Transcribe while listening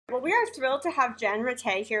Well, we are thrilled to have Jen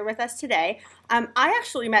Ratay here with us today. I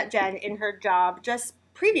actually met Jen in her job just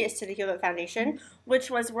previous to the Hewlett Foundation,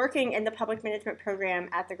 which was working in the public management program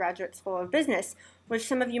at the Graduate School of Business, which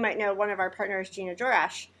some of you might know one of our partners, Gina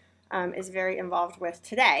Jorash, is very involved with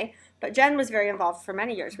today. But Jen was very involved for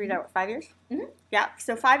many years. Were you there, 5 years? Mm-hmm. Yeah,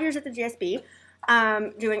 so 5 years at the GSB,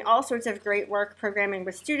 doing all sorts of great work, programming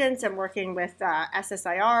with students and working with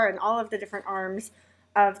SSIR and all of the different arms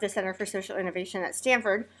of the Center for Social Innovation at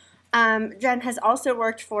Stanford. Jen has also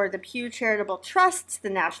worked for the Pew Charitable Trusts, the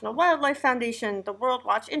National Wildlife Foundation, the World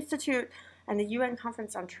Watch Institute, and the UN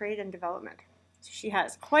Conference on Trade and Development. So she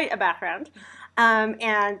has quite a background,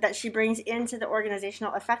 and that she brings into the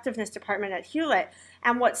Organizational Effectiveness Department at Hewlett.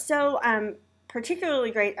 And what's so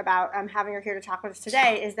particularly great about having her here to talk with us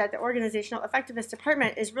today is that the Organizational Effectiveness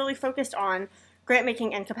Department is really focused on grant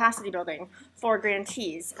making and capacity building for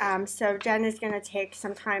grantees. So Jen is going to take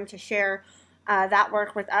some time to share that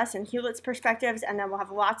work with us and Hewlett's perspectives, and then we'll have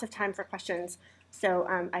lots of time for questions. So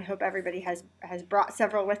I hope everybody has brought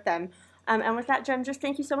several with them. And with that, Jen, just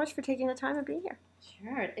thank you so much for taking the time and being here.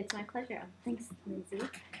 Sure, it's my pleasure. Thanks, Lindsay.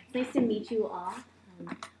 It's nice to meet you all.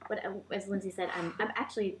 As Lindsay said, I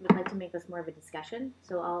actually would like to make this more of a discussion.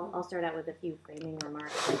 So I'll start out with a few framing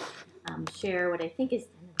remarks, share what I think is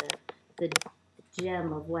kind of the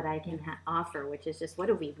gem of what I can offer, which is just what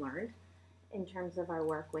have we learned in terms of our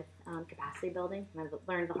work with capacity building. I've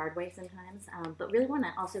learned the hard way sometimes, but really want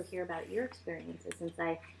to also hear about your experiences, since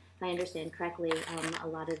if I understand correctly, a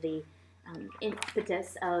lot of the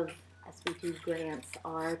impetus of SB2 grants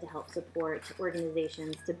are to help support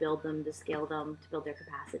organizations, to build them, to scale them, to build their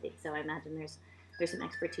capacity. So I imagine there's some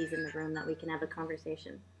expertise in the room that we can have a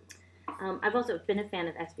conversation. I've also been a fan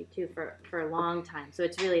of SB2 for a long time, so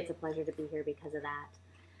it's a pleasure to be here because of that.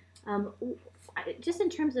 Just in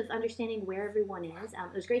terms of understanding where everyone is,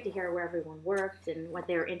 it was great to hear where everyone worked and what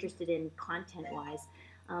they were interested in content-wise.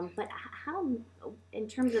 But how, in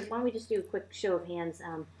terms of, why don't we just do a quick show of hands,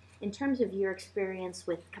 in terms of your experience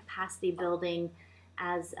with capacity building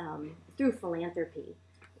as through philanthropy,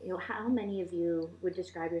 how many of you would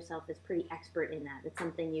describe yourself as pretty expert in that? It's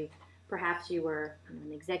something perhaps you were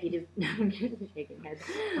an executive. No, I'm shaking heads.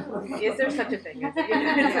 Is there such a thing?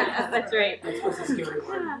 That's right. That's what's a scary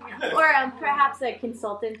word. Or perhaps a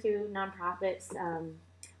consultant to nonprofits,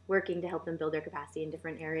 working to help them build their capacity in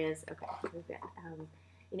different areas. Okay.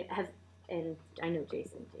 And I know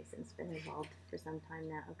Jason. Jason's been involved for some time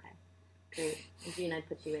now. Okay, great. And Gina, I'd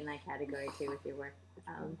put you in that category too with your work.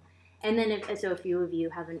 And then a few of you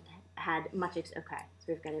haven't had much. Okay, so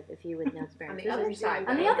we've got a few with no experience. On the other side.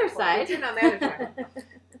 On the other side. On the other side.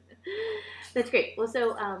 That's great. Well,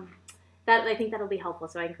 so that I think that'll be helpful.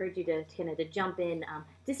 So I encourage you to jump in.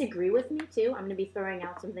 Disagree with me too. I'm going to be throwing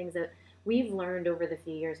out some things that we've learned over the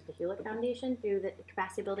few years at the Hewlett Foundation through the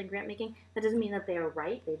capacity building grant making. That doesn't mean that they are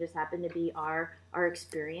right. They just happen to be our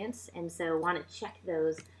experience, and so want to check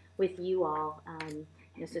those with you all.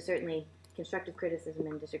 So certainly constructive criticism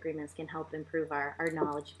and disagreements can help improve our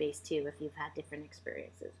knowledge base too if you've had different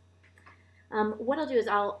experiences. What I'll do is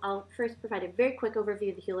I'll first provide a very quick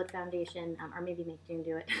overview of the Hewlett Foundation, or maybe make June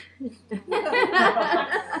do it.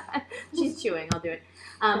 She's chewing. I'll do it.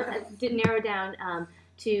 To narrow down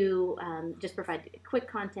to just provide quick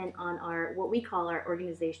content on what we call our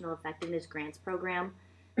Organizational Effectiveness Grants Program,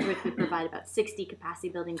 which we provide about 60 capacity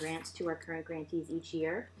building grants to our current grantees each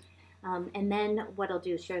year. And then what I'll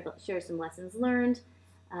do is share some lessons learned,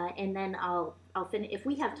 and then I'll finish. If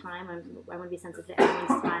we have time, I want to be sensitive to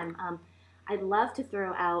everyone's time. I'd love to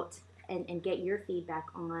throw out and get your feedback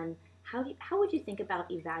on how would you think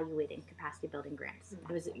about evaluating capacity building grants?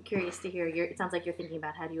 I was curious to hear it sounds like you're thinking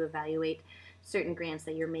about how do you evaluate certain grants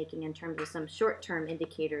that you're making in terms of some short-term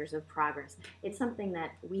indicators of progress. It's something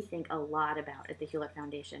that we think a lot about at the Hewlett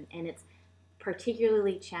Foundation, and it's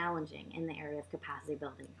particularly challenging in the area of capacity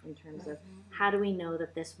building in terms of how do we know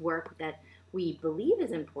that this work that we believe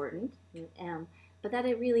is important, but that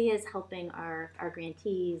it really is helping our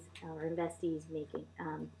grantees, our investees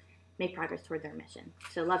make progress toward their mission.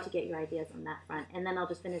 So love to get your ideas on that front. And then I'll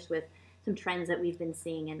just finish with some trends that we've been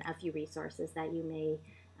seeing and a few resources that you may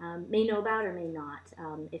know about or may not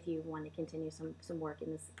if you want to continue some work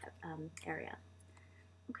in this area.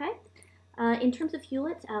 Okay. In terms of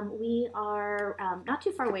Hewlett, we are not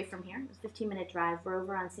too far away from here. It's a 15-minute drive. We're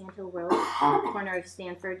over on Sand Hill Road, corner of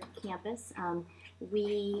Stanford campus.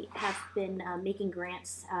 We have been making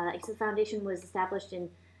grants. The foundation was established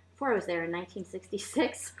before I was there in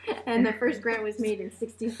 1966, and the first grant was made in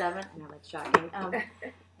 67. I know that's shocking.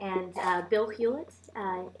 And Bill Hewlett,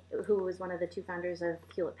 who was one of the two founders of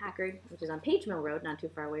Hewlett Packard, which is on Page Mill Road, not too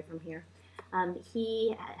far away from here,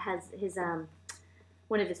 he has his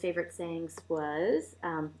one of his favorite sayings was,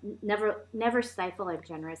 never stifle a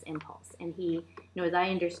generous impulse. And he, as I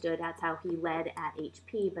understood, that's how he led at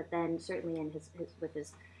HP, but then certainly in with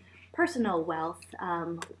his personal wealth,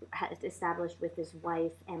 established with his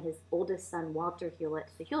wife and his oldest son, Walter Hewlett,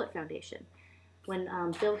 the Hewlett Foundation. When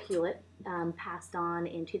Bill Hewlett passed on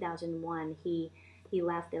in 2001, he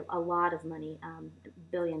left a lot of money,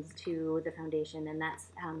 billions, to the foundation, and that's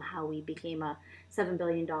how we became a $7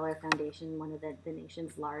 billion foundation, one of the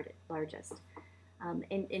nation's largest.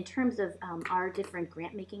 In terms of our different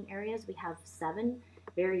grant-making areas, we have 7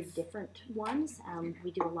 very different ones.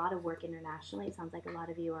 We do a lot of work internationally. It sounds like a lot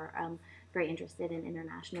of you are very interested in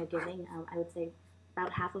international giving. I would say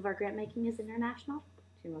about half of our grant-making is international.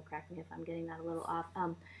 Jim will correct me if I'm getting that a little off.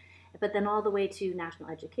 But then all the way to national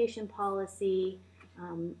education policy,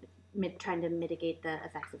 trying to mitigate the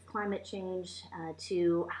effects of climate change,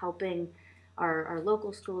 to helping our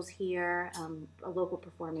local schools here, local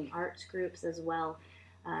performing arts groups as well,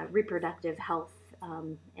 reproductive health,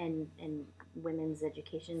 and women's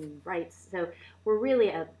education rights. So we're really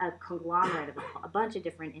a conglomerate of a bunch of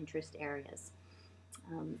different interest areas.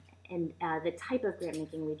 And the type of grant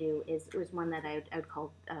making we do was one that I would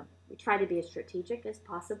call, we try to be as strategic as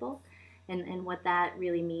possible. And what that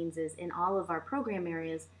really means is in all of our program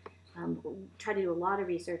areas, we try to do a lot of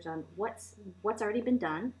research on what's already been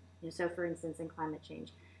done. So for instance, in climate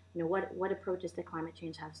change, what approaches to climate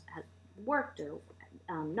change has worked or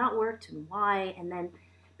not worked, and why, and then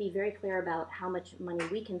be very clear about how much money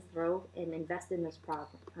we can throw and invest in this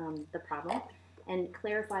the problem, and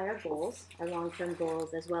clarify our goals, our long-term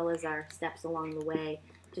goals, as well as our steps along the way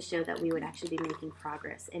to show that we would actually be making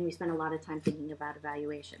progress. And we spend a lot of time thinking about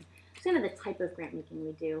evaluation. It's kind of the type of grant making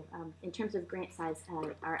we do. In terms of grant size,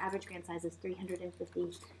 our average grant size is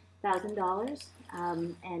 $350,000,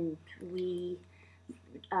 and we,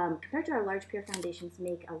 compared to our large peer foundations,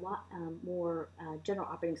 make a lot more general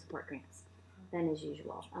operating support grants than is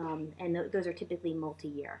usual. And those are typically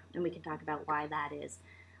multi-year, and we can talk about why that is.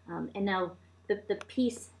 And now, the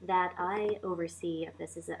piece that I oversee of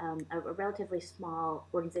this is a relatively small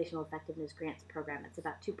organizational effectiveness grants program. It's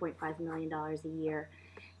about $2.5 million a year,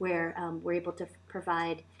 where we're able to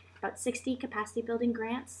provide about 60 capacity building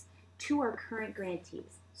grants to our current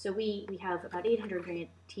grantees. So we have about 800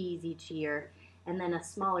 grantees each year, and then a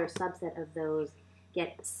smaller subset of those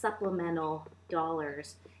get supplemental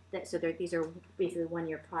dollars. These are basically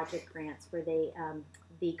one-year project grants where they,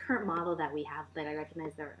 the current model that we have, but I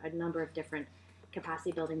recognize there are a number of different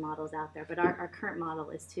capacity building models out there, but our current model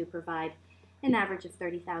is to provide an average of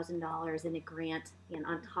 $30,000 in a grant,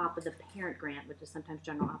 on top of the parent grant, which is sometimes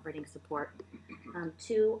general operating support,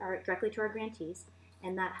 directly to our grantees,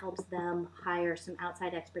 and that helps them hire some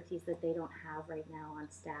outside expertise that they don't have right now on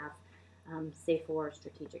staff, say for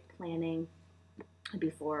strategic planning,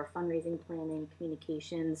 before fundraising planning,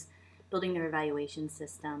 communications, building their evaluation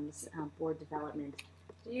systems, board development.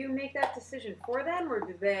 Do you make that decision for them, or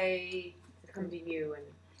do they come to you and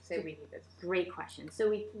say we need this? Great question. So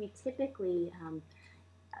we typically,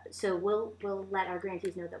 we'll let our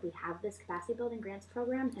grantees know that we have this capacity building grants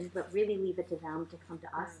program, but really leave it to them to come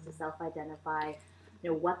to us to self-identify,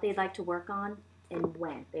 what they'd like to work on and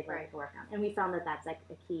when they'd like to work on. And we found that that's like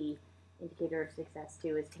a key indicator of success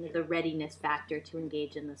too, is kind of the readiness factor to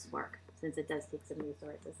engage in this work, since it does take some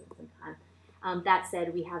resources and some time. That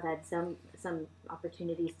said, we have had some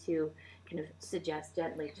opportunities to kind of suggest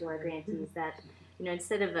gently to our grantees that,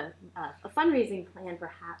 instead of a fundraising plan,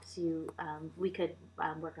 perhaps we could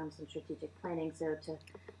work on some strategic planning, so to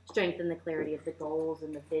strengthen the clarity of the goals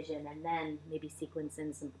and the vision, and then maybe sequence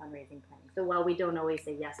in some fundraising planning. So while we don't always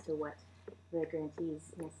say yes to what the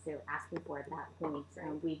grantees necessarily asking for at that point,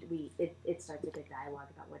 it starts a good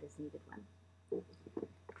dialogue about what is needed when.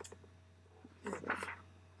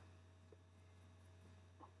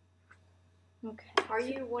 Okay. Are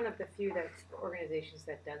you one of the few organizations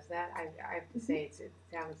that does that? I have to say it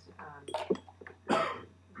sounds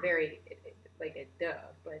very like a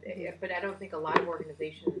duh, but I don't think a lot of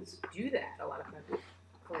organizations do that. A lot of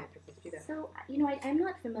philanthropists do that. So I'm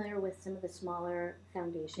not familiar with some of the smaller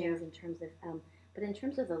foundations in terms of, but in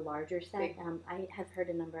terms of the larger set, I have heard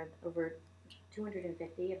a number of over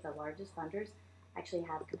 250 of the largest funders actually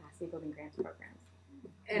have capacity building grants programs.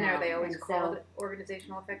 And are they always called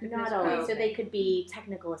organizational effectiveness? Not always. So they could be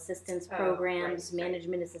technical assistance programs,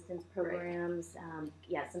 management assistance programs,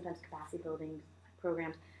 sometimes capacity building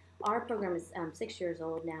programs. Our program is 6 years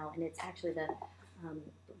old now, and it's actually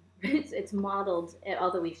it's modeled,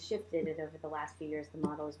 although we've shifted it over the last few years, the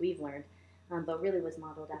model as we've learned, but really was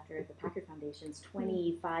modeled after the Packard Foundation's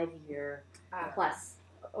 25-year plus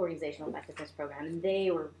organizational effectiveness program, and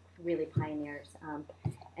they were really pioneers.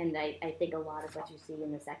 And I think a lot of what you see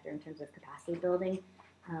in the sector in terms of capacity building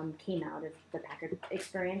came out of the Packard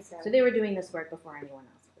experience. So they were doing this work before anyone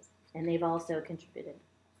else was. And they've also contributed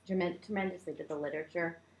tremendously to the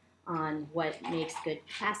literature on what makes good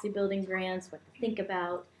capacity building grants, what to think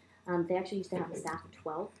about. They actually used to have a staff of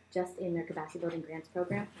 12 just in their capacity building grants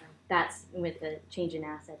program. That's with the change in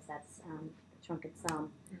assets, that's shrunken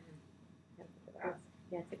some.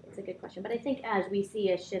 Yeah, it's a good question. But I think as we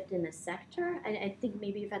see a shift in the sector, I think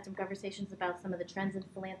maybe you've had some conversations about some of the trends in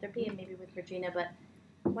philanthropy and maybe with Regina, but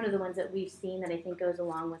one of the ones that we've seen that I think goes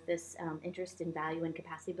along with this interest in value and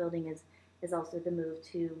capacity building is also the move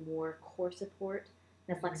to more core support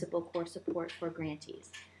and flexible core support for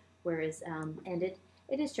grantees. Whereas, and it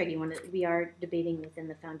is tricky when we are debating within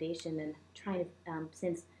the foundation and trying to,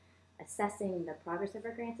 since assessing the progress of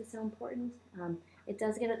our grants is so important, it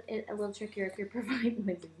does get a little trickier if you're providing,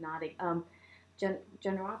 Lindsay's nodding,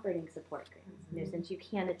 general operating support grants. Since you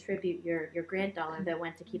can't attribute your grant dollar that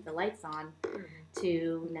went to keep the lights on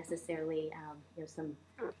to necessarily some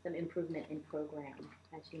improvement in program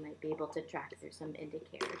that you might be able to track through some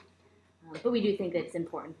indicators. But we do think that it's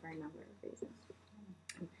important for a number of reasons.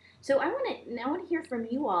 So I want to hear from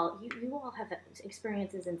you all. You all have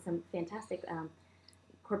experiences in some fantastic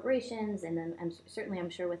corporations, and then I'm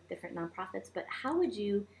sure with different nonprofits. But how would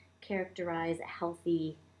you characterize a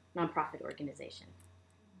healthy nonprofit organization?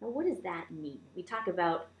 Now, what does that mean? We talk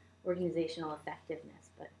about organizational effectiveness,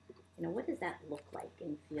 but what does that look like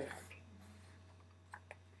and feel like?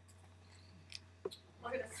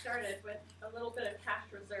 I'll get us started with a little bit of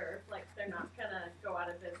cash reserve, like they're not gonna go out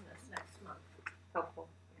of business next month. Helpful.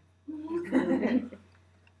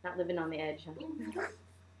 Not living on the edge, huh?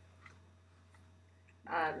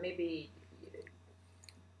 Maybe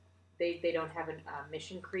they don't have a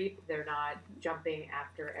mission creep. They're not jumping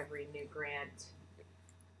after every new grant,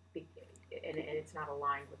 and it's not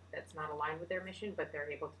aligned with their mission. But they're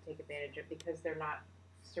able to take advantage of because they're not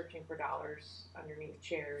searching for dollars underneath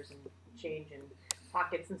chairs and change in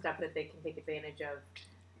pockets and stuff, that they can take advantage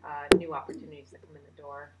of new opportunities that come in the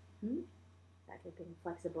door. Mm-hmm. Exactly, being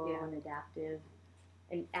flexible and adaptive,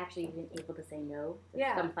 and actually being able to say no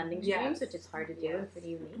to some funding streams, which is hard to do and pretty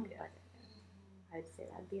unique. But I'd say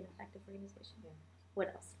that'd be an effective organization. Yeah.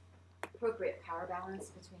 What else? Appropriate power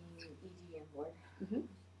balance between ED and board. Mm-hmm.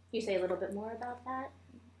 You say a little bit more about that?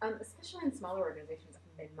 Especially in smaller organizations,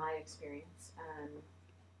 in my experience,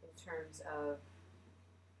 in terms of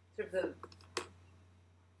sort of the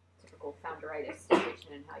typical founderitis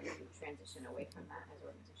situation and how you transition away from that as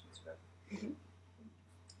organizations grow. Mm-hmm.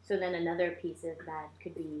 So then another piece of that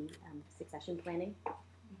could be succession planning.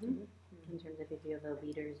 Mm-hmm. In terms of if you have a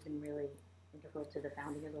leader who's been really integral to the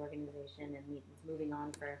founding of the organization and moving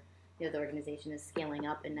on for, the organization is scaling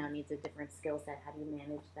up and now needs a different skill set. How do you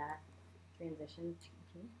manage that transition?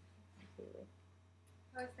 Mm-hmm. Absolutely.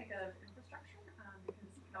 I always think of infrastructure because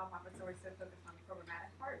nonprofits are always so focused on the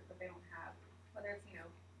programmatic part, but they don't have, whether it's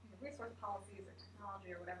resource policies or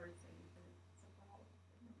technology or whatever it's they need to support all of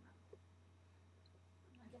it.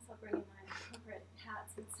 I guess I'll bring in my corporate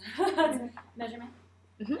hats. It's measurement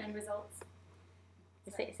and results.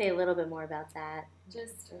 Say a little bit more about that.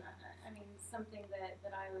 Just, something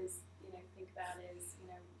that I always, think about is,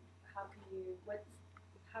 how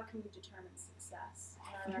can you determine success?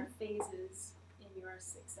 Are there phases in your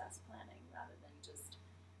success planning rather than just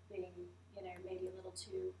being, maybe a little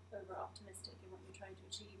too over-optimistic in what you're trying to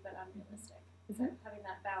achieve, but unrealistic. So having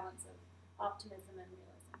that balance of optimism and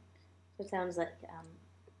realism. So it sounds like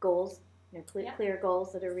goals, clear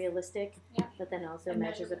goals that are realistic, but then also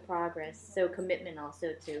measures of progress. So commitment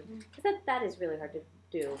also too, because that is really hard to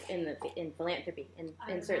do in philanthropy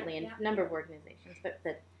and certainly in a number of organizations. But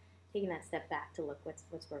taking that step back to look what's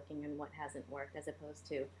working and what hasn't worked, as opposed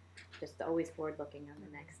to just always forward looking on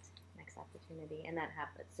the next opportunity, and that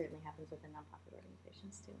certainly happens within nonprofit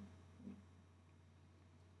organizations too.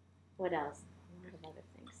 What else? A lot of other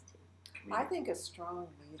things too. I think a strong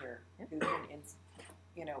leader who can, who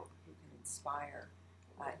can inspire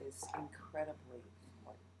is incredibly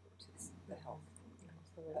important to the health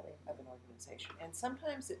of an organization. And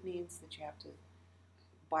sometimes it means that you have to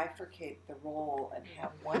bifurcate the role and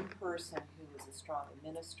have one person who is a strong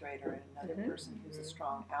administrator and another person who's a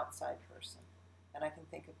strong outside person. And I can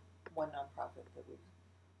think of one nonprofit that we've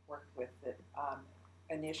worked with that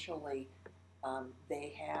initially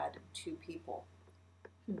they had two people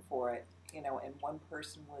for it, and one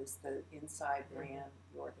person was the inside ran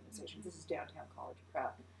the organization. This is downtown College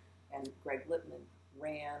Prep, and Greg Lippman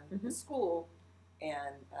ran the school,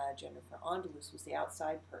 and Jennifer Andalus was the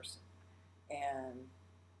outside person, and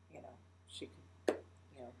she could,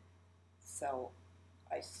 so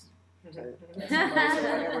ice to Eskimos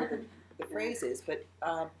or whatever the phrase is. But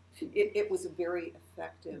it was a very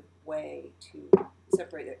effective way to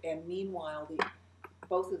separate it. And meanwhile,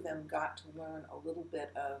 both of them got to learn a little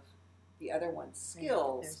bit of the other one's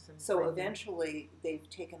skills. So eventually they've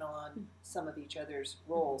taken on some of each other's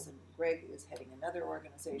roles. And Greg is heading another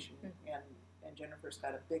organization, and Jennifer's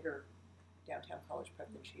got a bigger downtown college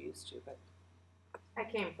prep than she used to. But I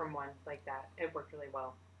came from one like that. It worked really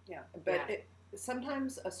well. yeah, but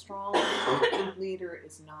sometimes a strong leader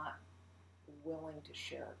is not willing to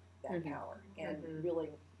share that power and really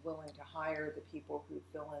willing to hire the people who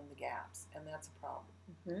fill in the gaps, and that's a problem.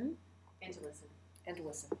 And to listen. And to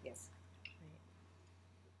listen, yes.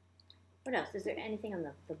 What else? Is there anything on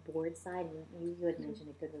the board side? You had mentioned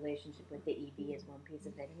a good relationship with the ED as one piece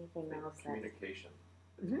of it. Anything else? Communication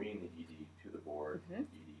between the ED to the board, ED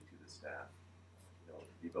to the staff. You know,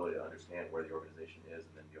 the ability to understand where the organization is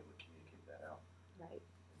and then be able to communicate that out. Right.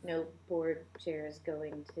 No board chairs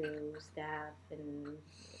going to staff and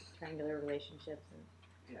triangular relationships. And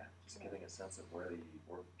yeah, just getting a sense of where the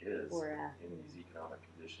board is in these economic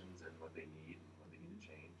conditions and what they need and what they need to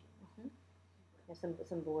change.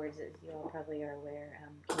 Some boards, as you all probably are aware,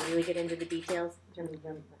 can really get into the details in terms of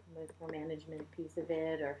the more management piece of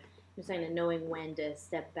it, or just kind of knowing when to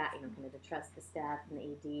step back, kind of to trust the staff and the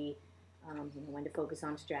AD, when to focus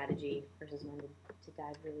on strategy versus when to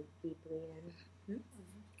dive really deeply in.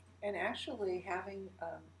 And actually having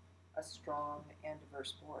a strong and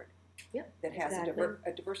diverse board that has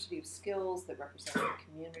a diversity of skills that represent the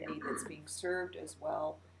community that's being served as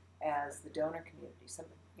well as the donor community.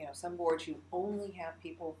 Some boards you only have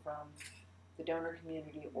people from the donor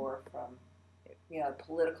community or from the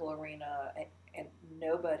political arena, and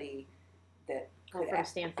nobody that could from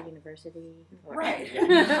Stanford University, right?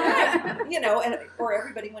 Or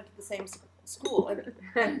everybody went to the same school, and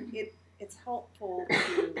it's helpful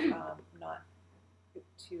to not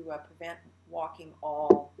to prevent walking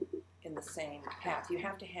all in the same path. You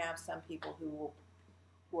have to have some people who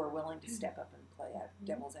are willing to step up and play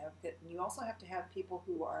devil's advocate, and you also have to have people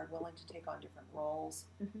who are willing to take on different roles.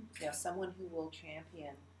 Someone who will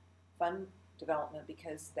champion fund development,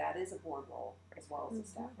 because that is a board role as well as a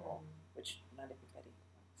staff role, which not everybody.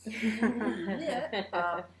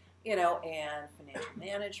 And financial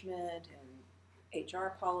management and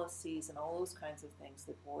HR policies and all those kinds of things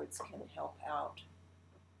that boards can help out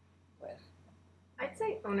with. I'd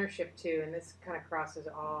say ownership too, and this kind of crosses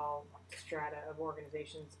all strata of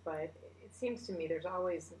organizations, but it seems to me there's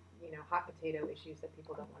always, hot potato issues that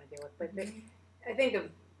people don't want to deal with. But I think a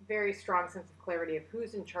very strong sense of clarity of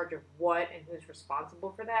who's in charge of what and who's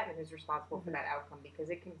responsible for that and who's responsible for that outcome, because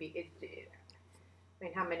it can be,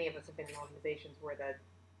 how many of us have been in organizations where the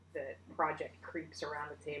project creeps around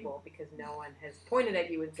the table because no one has pointed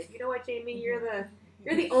at you and said, you know what, Jamie, you're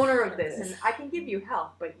the owner of this, and I can give you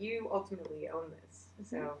help, but you ultimately own this.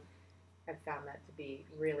 So I've found that to be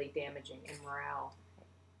really damaging and morale,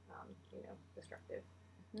 destructive.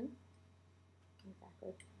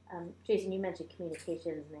 Exactly. Jason, you mentioned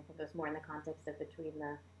communications, and I think it was more in the context of between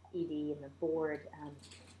the ED and the board.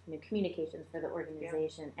 Communications for the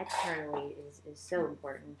organization externally is so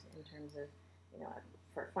important in terms of,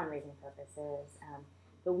 for fundraising purposes.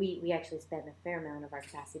 But we actually spend a fair amount of our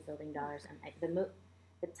capacity building dollars on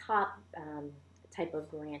the top type of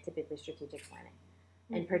grant, typically strategic planning,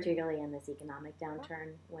 and particularly in this economic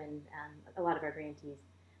downturn when a lot of our grantees,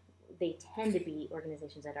 they tend to be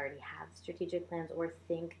organizations that already have strategic plans or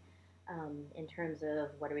think in terms of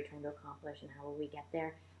what are we trying to accomplish and how will we get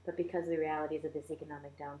there. But because of the realities of this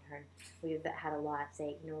economic downturn, we've had a lot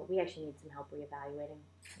say, we actually need some help reevaluating,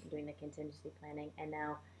 doing the contingency planning, and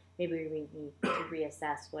now maybe we need to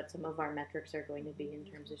reassess what some of our metrics are going to be in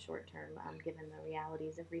terms of short term, given the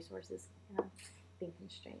realities of resources being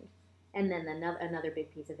constrained. And then another big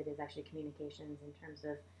piece of it is actually communications in terms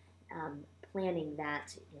of planning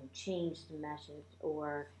that changed message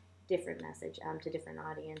or different message to different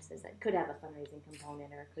audiences that could have a fundraising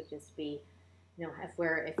component, or it could just be, if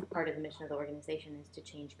part of the mission of the organization is to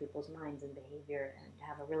change people's minds and behavior, and to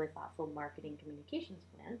have a really thoughtful marketing communications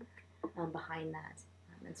plan behind that.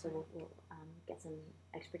 And so we'll get some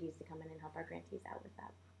expertise to come in and help our grantees out with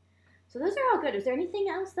that. So those are all good. Is there anything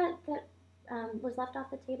else that was left off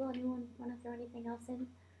the table? Anyone want to throw anything else in?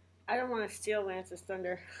 I don't want to steal Lance's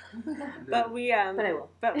thunder, but I will.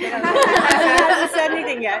 But I haven't said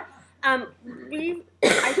anything yet.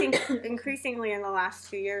 I think increasingly in the last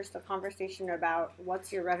 2 years, the conversation about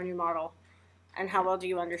what's your revenue model and how well do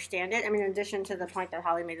you understand it. I mean, in addition to the point that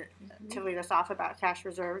Holly made to lead us off about cash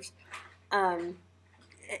reserves, the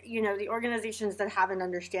organizations that have an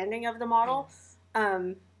understanding of the model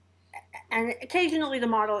And occasionally the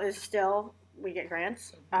model is still we get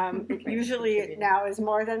grants. It usually Contributing. now is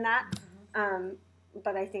more than that.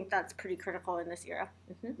 But I think that's pretty critical in this era.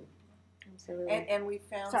 Absolutely. And we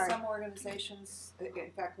found Sorry. some organizations,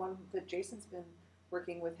 in fact, one that Jason's been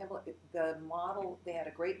working with, Hewlett, the model, they had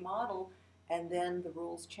a great model, and then the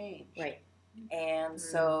rules changed. Right. And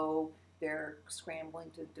so they're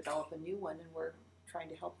scrambling to develop a new one, and we're trying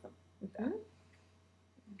to help them with that.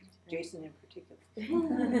 Jason in particular.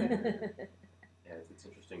 And it's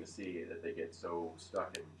interesting to see that they get so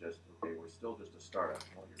stuck in just, okay, we're still just a startup.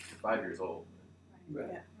 Well, you're 5 years old.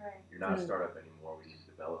 Right. You're not a startup anymore. We need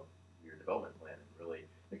to develop your development plan and really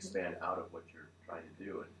expand out of what you're trying to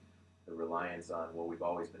do. And the reliance on, well, we've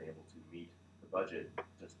always been able to meet the budget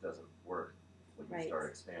just doesn't work when you Right. start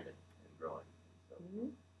expanding and growing. So,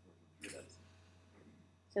 working through that.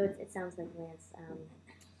 So it sounds like Lance.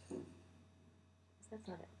 That's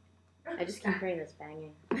not it. I just keep hearing this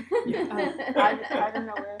banging. I don't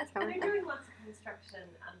know where it's coming They're from. doing lots of construction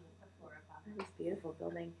on the Flora property. This beautiful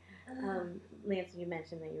building. Lance, you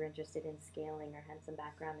mentioned that you're interested in scaling or had some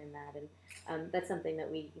background in that, and that's something that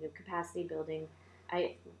we, capacity building.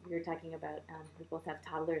 We were talking about. We both have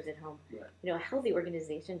toddlers at home. Right. A healthy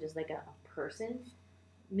organization, just like a person,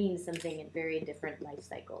 means something in very different life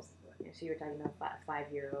cycles. So you were talking about a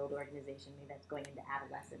 5-year-old organization, maybe that's going into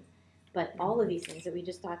adolescence. But all of these things that we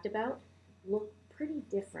just talked about look pretty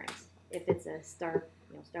different if it's a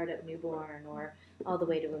startup newborn or all the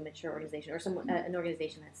way to a mature organization or an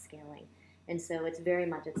organization that's scaling. And so it's very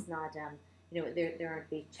much, it's not, there aren't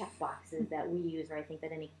the check boxes that we use or I think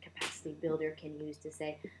that any capacity builder can use to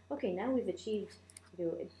say, okay, now we've achieved,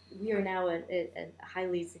 we are now a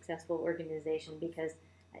highly successful organization because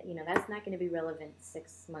that's not going to be relevant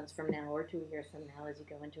 6 months from now or 2 years from now as you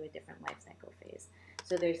go into a different life cycle phase.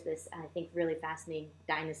 So there's this, I think, really fascinating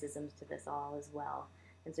dynamisms to this all as well.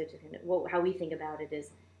 And so just kind of, how we think about it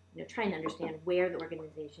is, trying to understand where the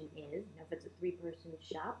organization is. If it's a 3-person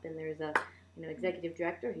shop and there's a, executive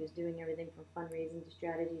director who's doing everything from fundraising to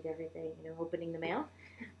strategy to everything, opening the mail.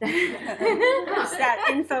 It's that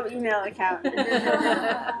info email account.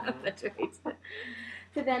 That's right.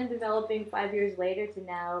 To then developing 5 years later to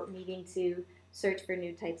now needing to search for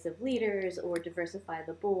new types of leaders or diversify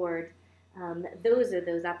the board. Those are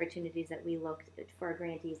those opportunities that we look for our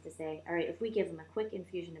grantees to say, all right, if we give them a quick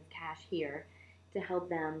infusion of cash here to help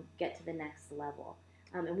them get to the next level.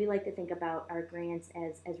 And we like to think about our grants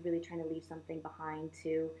as really trying to leave something behind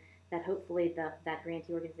too, that hopefully that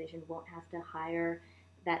grantee organization won't have to hire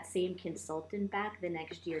that same consultant back the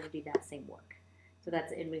next year to do that same work. So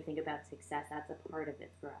that's, and when we think about success, that's a part of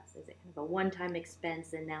it for us. Is it kind of a one-time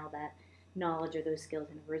expense, and now that knowledge or those skills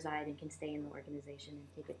kind of reside and can stay in the organization and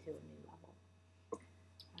take it to a new level.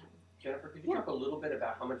 Jennifer, could you talk a little bit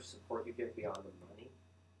about how much support you give beyond the money?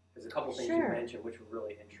 There's a couple things Sure. you mentioned which were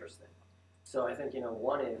really interesting. So I think,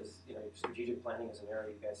 one is, strategic planning is an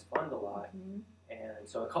area you guys fund a lot. And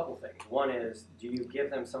so a couple things. One is, do you give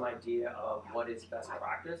them some idea of what is best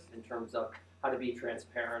practice in terms of how to be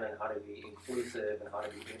transparent and how to be inclusive and how to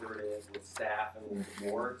be iterative with staff and with the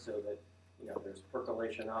board so that, there's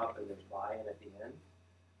percolation up and there's buy-in at the end?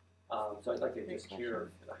 So I'd like to just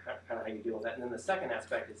hear kind of how you deal with that. And then the second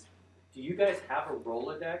aspect is, do you guys have a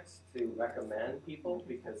Rolodex to recommend people?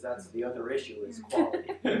 Because that's the other issue is quality.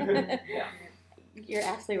 Yeah. You're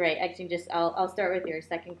absolutely right. Actually, I'll start with your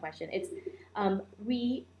second question. It's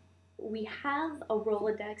we have a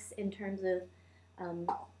Rolodex in terms of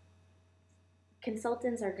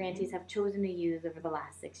consultants our grantees have chosen to use over the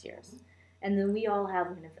last 6 years, and then we all have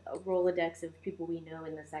kind of a Rolodex of people we know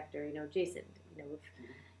in the sector. Jason,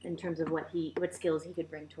 in terms of what skills he could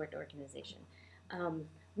bring to an organization.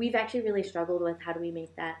 We've actually really struggled with how do we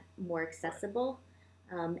make that more accessible,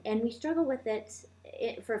 and we struggle with it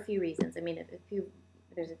for a few reasons. I mean,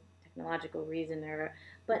 there's a technological reason,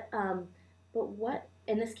 but what,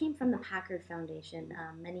 and this came from the Packard Foundation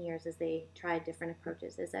many years as they tried different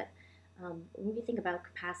approaches, is that when we think about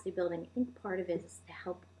capacity building, I think part of it is to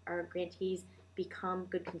help our grantees become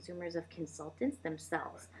good consumers of consultants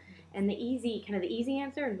themselves. And the easy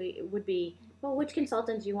answer would be, well, which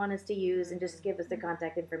consultants do you want us to use, and just give us the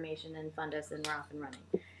contact information and fund us, and we're off and running.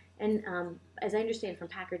 And as I understand from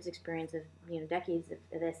Packard's experience of decades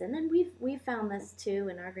of this, and then we've found this too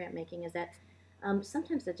in our grant making, is that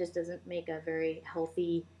sometimes that just doesn't make a very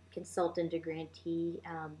healthy consultant to grantee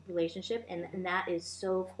relationship, and that is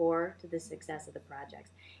so core to the success of the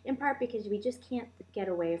projects. In part because we just can't get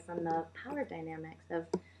away from the power dynamics of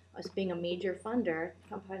us being a major funder,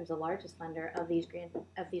 sometimes the largest funder of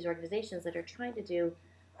these organizations that are trying to do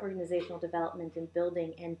organizational development and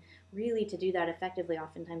building, and really to do that effectively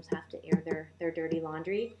oftentimes have to air their dirty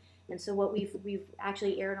laundry. And so what we've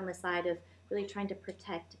actually erred on the side of really trying to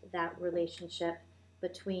protect that relationship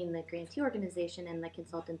between the grantee organization and the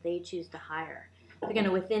consultant they choose to hire.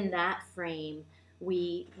 Again, within that frame,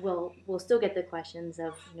 we'll still get the questions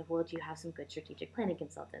of, well, do you have some good strategic planning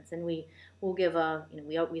consultants? And we'll give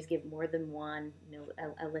we always give more than one,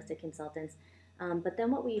 a list of consultants. But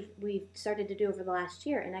then what we've started to do over the last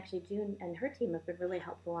year, and actually June and her team have been really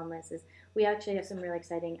helpful on this, is we actually have some really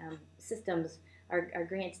exciting systems, our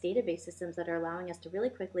grants database systems that are allowing us to really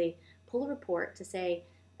quickly pull a report to say,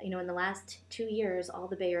 in the last 2 years, all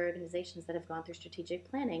the Bay Area organizations that have gone through strategic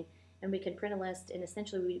planning, and we can print a list, and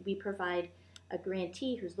essentially we provide a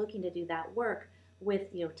grantee who's looking to do that work with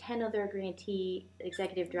 10 other grantee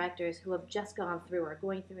executive directors who have just gone through or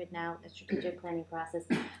going through it now, a strategic planning process,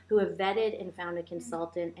 who have vetted and found a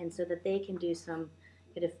consultant, and so that they can do some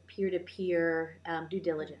kind of peer-to-peer due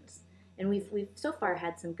diligence. And we've so far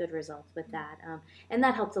had some good results with that, and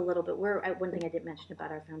that helps a little bit. One thing I didn't mention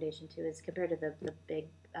about our foundation too is compared to the big,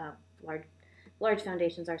 large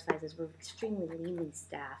foundations our size is, we're extremely leanly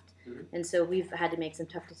staffed, and so we've had to make some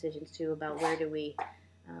tough decisions too about where do we,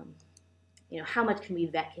 how much can we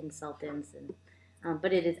vet consultants, and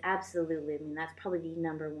but it is absolutely, that's probably the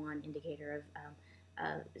number one indicator of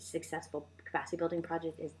a successful capacity building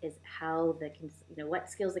project is how what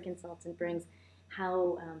skills the consultant brings,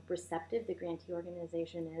 how receptive the grantee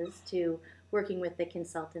organization is to working with the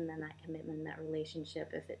consultant, and that commitment and that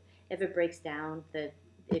relationship. If it breaks down, it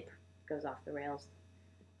goes off the rails,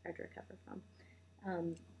 hard to recover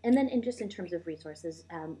from. And then just in terms of resources,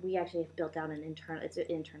 we actually have built out an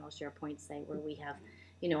internal SharePoint site where we have,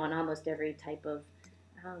 on almost every type of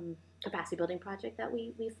capacity building project that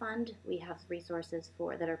we fund, we have resources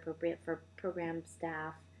that are appropriate for program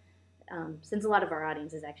staff. Since a lot of our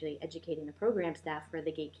audience is actually educating the program staff for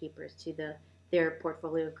the gatekeepers to their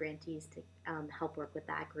portfolio of grantees to help work with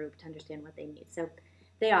that group to understand what they need. So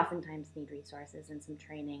they oftentimes need resources and some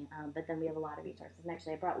training, but then we have a lot of resources. And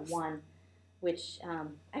actually I brought one, which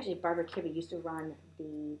actually Barbara Kibbe used to run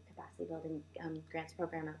the capacity building grants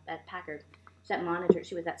program at Packard.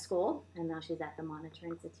 She was at school, and now she's at the Monitor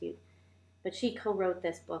Institute. But she co-wrote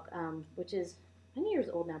this book, which is many years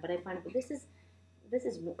old now, but I find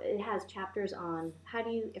it has chapters on how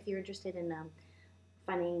do you, if you're interested in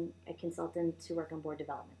finding a consultant to work on board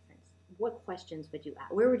development, for instance, what questions would you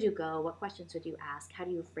ask? Where would you go? What questions would you ask? How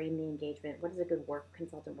do you frame the engagement? What does a good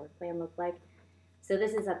consultant work plan look like? So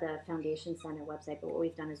this is at the Foundation Center website, but what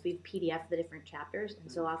we've done is we've PDF the different chapters, and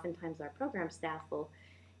so oftentimes our program staff will,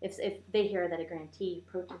 if they hear that a grantee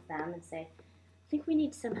approaches them and say, I think we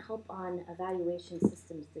need some help on evaluation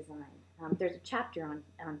systems design. There's a chapter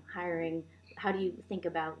on hiring. How do you think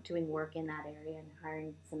about doing work in that area and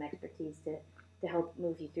hiring some expertise to help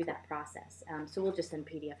move you through that process? So we'll just send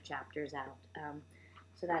PDF chapters out.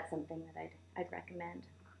 So that's something that I'd recommend.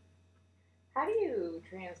 How do you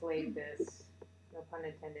translate this, no pun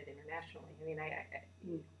intended, internationally? I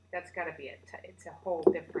mean, that's got to be it's a whole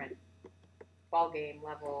different ballgame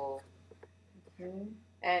level. Mm-hmm.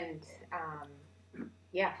 And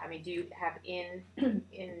yeah, I mean, do you have in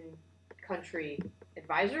country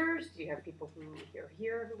advisors? Do you have people who are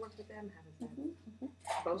here who work with them? How does that? Mm-hmm.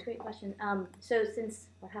 That's a great question. So since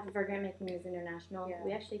half of our grant making is international,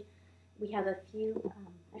 we have a few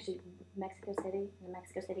actually the Mexico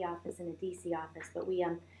City office and a DC office, but we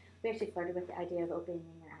actually flirted with the idea of opening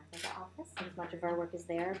an Africa office, since much of our work is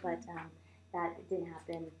there, but that didn't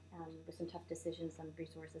happen with some tough decisions on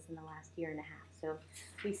resources in the last year and a half. So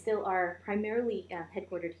we still are primarily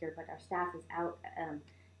headquartered here, but our staff is out.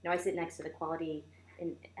 I sit next to the Quality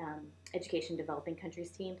in Education Developing Countries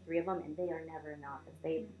team, 3 of them, and they are never in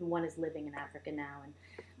office. One is living in Africa now,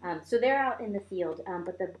 and so they're out in the field.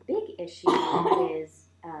 But the big issue is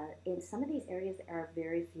in some of these areas there are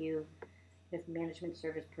very few management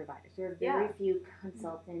service providers. There are very few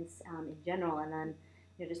consultants in general, and then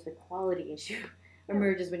just the quality issue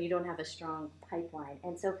emerges when you don't have a strong pipeline.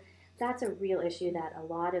 And so that's a real issue that a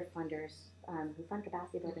lot of funders who fund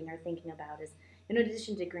capacity building are thinking about is, in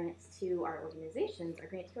addition to grants to our organizations, our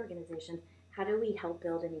grantee organizations, how do we help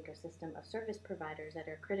build an ecosystem of service providers that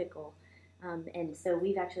are critical? And so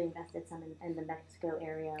we've actually invested some in the Mexico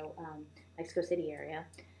area, Mexico City area.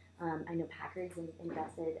 I know Packard's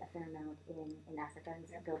invested a fair amount in Africa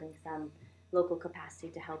and building some local capacity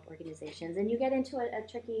to help organizations. And you get into a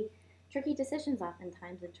tricky decisions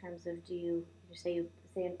oftentimes in terms of do you say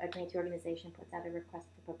a grantee organization puts out a request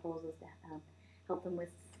for proposals to help them with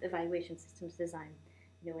evaluation systems design.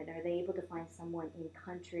 And are they able to find someone in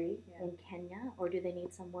country in Kenya, or do they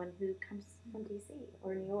need someone who comes from DC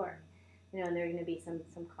or New York? And there are going to be some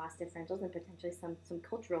cost differentials and potentially some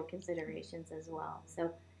cultural considerations as well.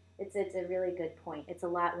 So It's a really good point. It's a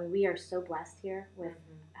lot when we are so blessed here with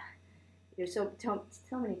there's so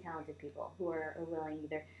many talented people who are willing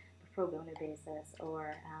either pro bono basis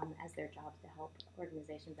or as their jobs to help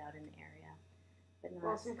organizations out in the area. But not,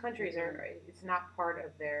 Well, some countries it's not part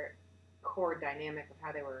of their core dynamic of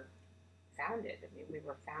how they were founded. I mean, we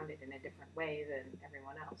were founded in a different way than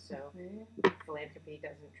everyone else, so philanthropy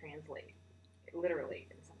doesn't translate literally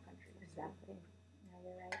in some countries. Exactly. No,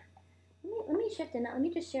 you're right. Let me shift and let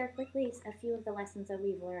me just share quickly a few of the lessons that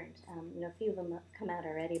we've learned. A few of them have come out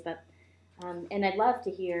already, but and I'd love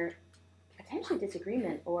to hear potentially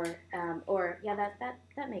disagreement or yeah,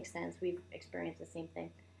 that makes sense. We've experienced the same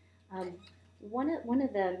thing. One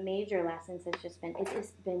of the major lessons has just been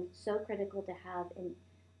it's been so critical to have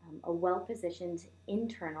a well-positioned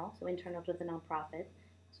internal to the nonprofit,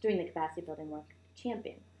 doing the capacity building work,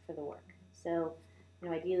 champion for the work. So,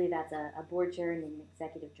 ideally that's a board chair and an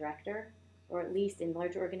executive director, or at least in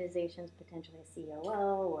larger organizations, potentially a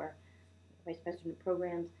COO or vice president of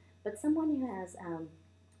programs, but someone who has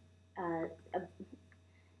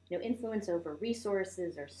influence over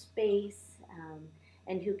resources or space,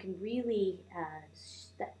 and who can really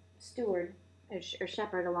steward or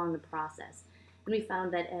shepherd along the process. And we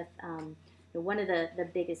found that if one of the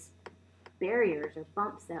biggest barriers or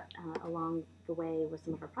bumps that along the way with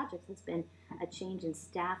some of our projects has been a change in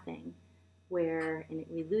staffing, where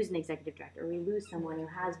we lose an executive director, or we lose someone who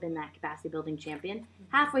has been that capacity building champion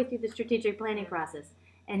halfway through the strategic planning process,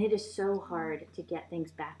 and it is so hard to get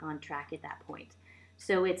things back on track at that point.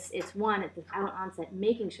 So it's one at the onset,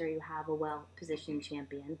 making sure you have a well-positioned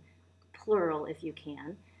champion, plural if you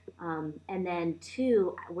can. And then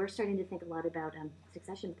two, we're starting to think a lot about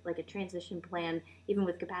succession, like a transition plan, even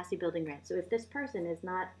with capacity building grants. So if this person is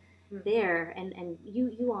not there, and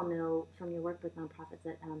you all know from your work with nonprofits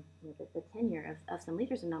that the tenure of some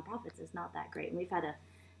leaders in nonprofits is not that great. And we've had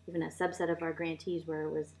even a subset of our grantees where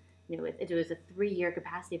it was it was a 3-year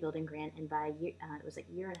capacity building grant, and by it was like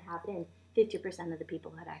a year and a half in, 50% of the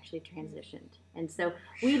people had actually transitioned. And so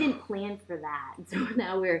we didn't plan for that. And so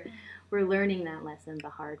now we're learning that lesson the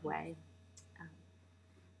hard way.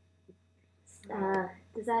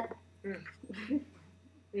 Does that? When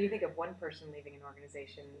you think of one person leaving an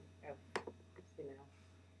organization of,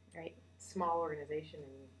 right, small organization,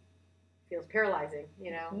 and feels paralyzing,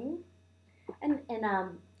 And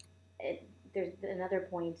there's another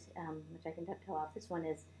point which I can tell off. This one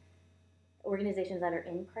is organizations that are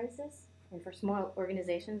in crisis. And for small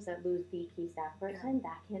organizations that lose the key staff person,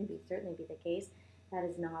 that can certainly be the case. That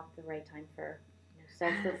is not the right time for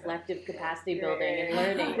self-reflective capacity building and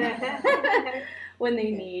learning when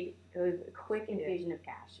they need a quick infusion of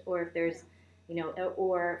cash. Or if there's,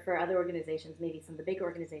 or for other organizations, maybe some of the big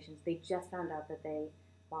organizations, they just found out that they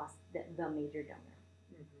lost the major donor.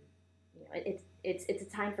 It's a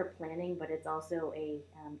time for planning, but it's also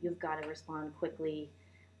you've got to respond quickly.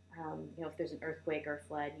 If there's an earthquake or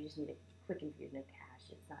flood, you just need a quick infusion of cash.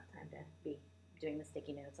 It's not time to be doing the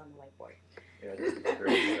sticky notes on the whiteboard. Yeah, I just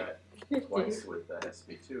experienced that twice with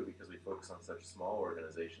SB2 because we focus on such small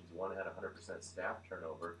organizations. One had 100% staff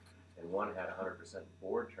turnover, and one had 100%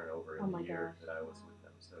 board turnover in the year that I was with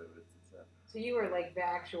them. So So you were like the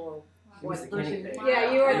actual one the person. guinea pig.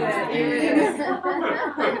 Yeah, you were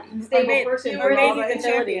the stable person. You were maybe the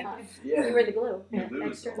champion. yeah, You were the glue. you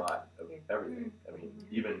lose a lot of everything. I mean,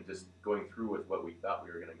 even just going through with what we thought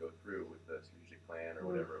we were going to go through with the strategic plan or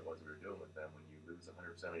whatever it was we were doing with them, when you lose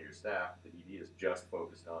 100% of your staff, the ED is just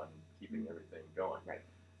focused on keeping everything going. Right.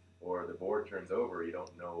 Or the board turns over, you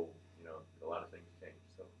don't know, a lot of things change.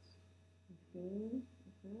 So.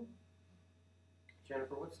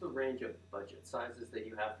 Jennifer, what's the range of budget sizes that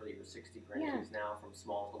you have for your 60 grantees now, from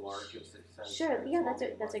small to large? Sure. Yeah,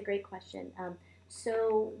 that's a great question.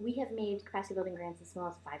 So we have made capacity building grants as small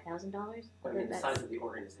as $5,000. I mean, the size of the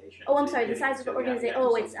organization. Oh, I'm sorry. The size of the organization.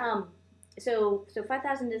 Oh, it's so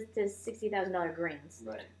 $5,000 to $60,000 grants.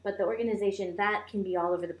 Right. But the organization, that can be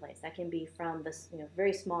all over the place. That can be from the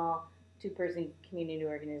very small 2-person community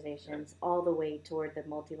organizations all the way toward the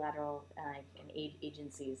multilateral and aid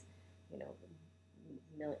agencies,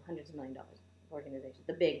 hundreds of $1 million organizations,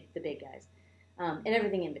 the big guys, and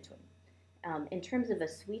everything in between. In terms of a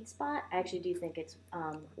sweet spot, I actually do think it's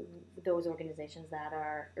those organizations that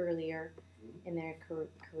are earlier in their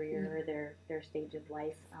career or their stage of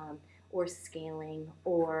life, or scaling,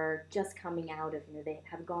 or just coming out of, they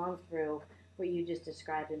have gone through what you just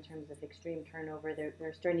described in terms of extreme turnover.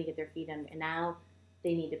 They're starting to get their feet under, and now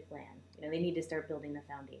they need to plan. They need to start building the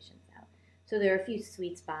foundations out. So there are a few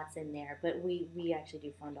sweet spots in there, but we actually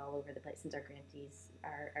do fund all over the place since our grantees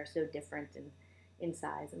are so different in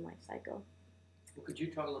size and life cycle. Well, could you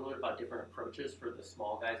talk a little bit about different approaches for the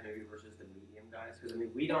small guys maybe versus the medium guys? Because I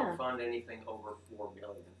mean, we don't fund anything over $4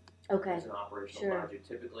 million Okay. as an operational Sure. budget.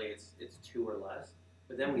 Typically, it's 2 or less.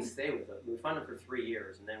 But then we stay with them. We fund them for 3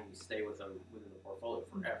 years, and then we stay with them within the portfolio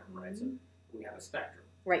forever, right? So we have a spectrum.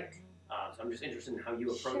 Right. So I'm just interested in how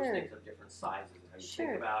you approach Sure. things of different sizes, and how you Sure.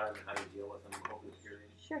 think about them, and how you deal with them over the period.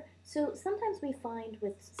 Sure. So sometimes we find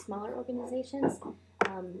with smaller organizations,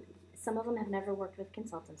 some of them have never worked with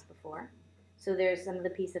consultants before. So there's some of the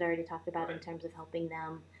piece that I already talked about in terms of helping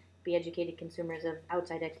them be educated consumers of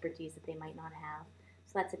outside expertise that they might not have.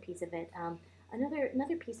 So that's a piece of it.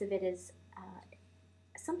 Another piece of it is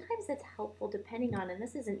sometimes it's helpful depending on, and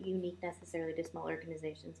this isn't unique necessarily to small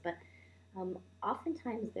organizations, but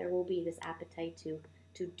oftentimes there will be this appetite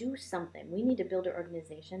to do something. We need to build an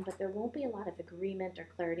organization, but there won't be a lot of agreement or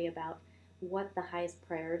clarity about what the highest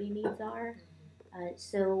priority needs are.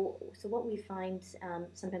 So what we find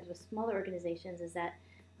sometimes with smaller organizations is that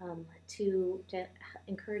to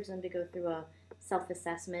encourage them to go through a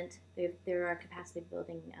self-assessment, there are capacity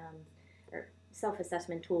building or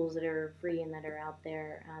self-assessment tools that are free and that are out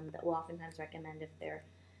there that will oftentimes recommend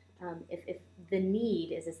if the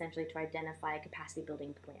need is essentially to identify a capacity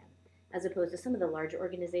building plan, as opposed to some of the larger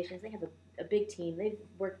organizations. They have a big team, they've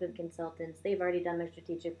worked with consultants, they've already done their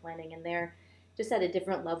strategic planning, and they're just at a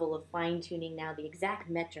different level of fine-tuning now the exact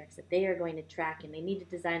metrics that they are going to track, and they need to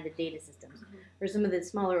design the data systems. Or some of the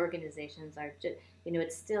smaller organizations are just,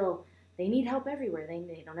 it's still, they need help everywhere.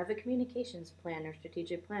 They don't have a communications plan or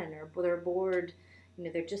strategic plan, or their board,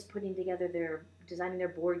 they're just putting together designing their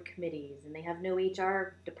board committees, and they have no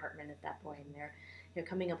HR department at that point, and they're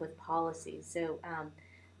coming up with policies.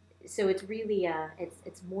 So it's really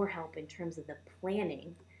it's more help in terms of the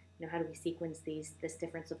planning. How do we sequence this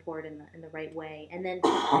different support in the right way? And then,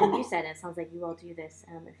 and you said, it sounds like you all do this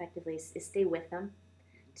effectively, is stay with them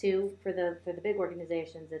too. For the big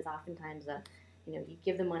organizations, it's oftentimes you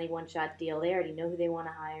give them money, one shot deal. They already know who they want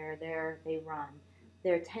to hire. They run.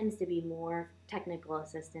 There tends to be more technical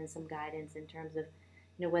assistance, some guidance in terms of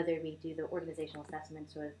whether we do the organizational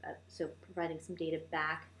assessment, so providing some data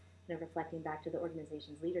back, reflecting back to the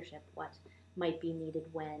organization's leadership what might be needed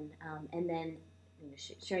when, and then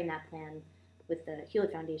sharing that plan with the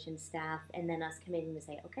Hewlett Foundation staff, and then us committing to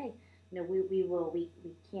say, okay, we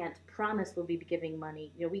can't promise we'll be giving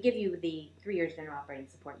money. We give you the 3 years general operating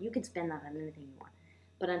support. You can spend that on anything you want,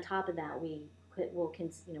 but on top of that, we'll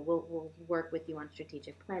work with you on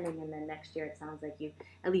strategic planning, and then next year it sounds like you,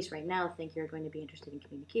 at least right now, think you're going to be interested in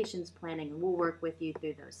communications planning, and we'll work with you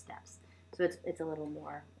through those steps. So it's a little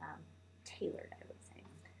more tailored, I would say.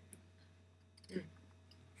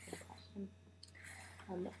 Good question.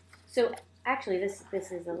 So actually, this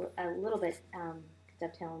is a little bit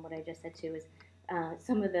dovetailing what I just said too. Is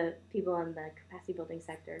some of the people in the capacity building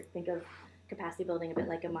sector think of capacity building a bit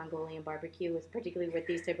like a Mongolian barbecue, is particularly with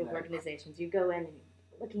these type of organizations. You go in and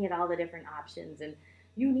you're looking at all the different options, and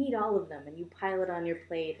you need all of them, and you pile it on your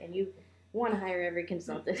plate, and you want to hire every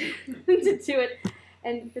consultant to do it.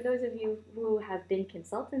 And for those of you who have been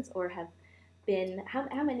consultants or have been,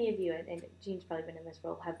 how many of you, and Jean's probably been in this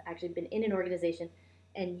role, have actually been in an organization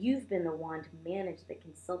and you've been the one to manage the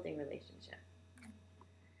consulting relationship?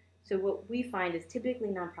 So what we find is typically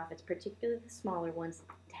nonprofits, particularly the smaller ones,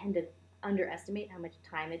 tend to underestimate how much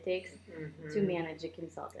time it takes to manage a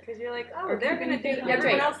consultant. Because you're like, Or they're going to do That's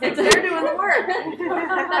everyone right. else thinks they're doing the work.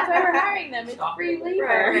 That's why we're hiring them. It's free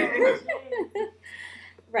labor.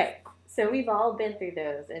 Right. So we've all been through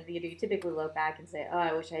those, and you typically look back and say, oh,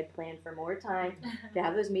 I wish I had planned for more time to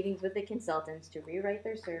have those meetings with the consultants, to rewrite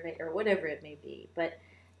their survey, or whatever it may be. But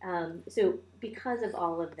so because of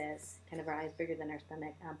all of this, kind of our eyes bigger than our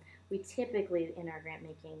stomach, we typically in our grant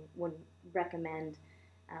making would recommend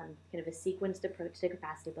kind of a sequenced approach to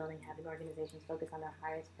capacity building, having organizations focus on their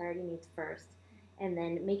highest priority needs first, and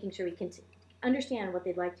then making sure we can understand what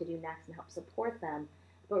they'd like to do next and help support them,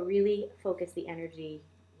 but really focus the energy,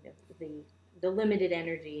 the limited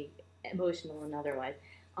energy, emotional and otherwise,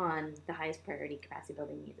 on the highest priority capacity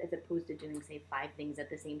building needs, as opposed to doing, say, 5 things at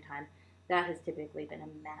the same time. That has typically been a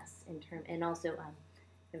mess in term, and also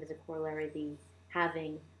there was a corollary, the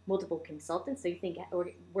having multiple consultants. So you think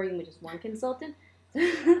working with just one consultant,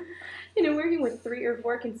 working with 3 or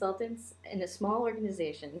 4 consultants in a small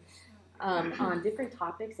organization on different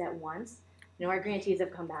topics at once. Our grantees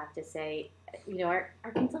have come back to say, our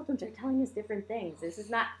consultants are telling us different things. This is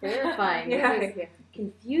not clarifying. This is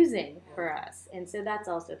confusing for us. And so that's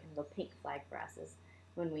also kind of a pink flag for us, is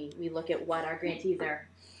when we look at what our grantees are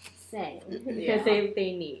saying, because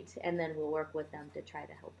they need. And then we'll work with them to try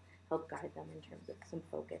to help guide them in terms of some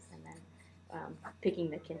focus, and then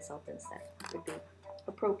picking the consultants that would be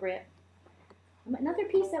appropriate. Another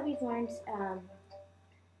piece that we've learned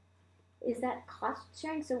is that cost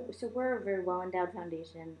sharing. So we're a very well endowed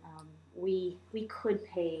foundation. We could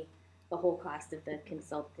pay the whole cost of the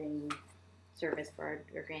consulting service for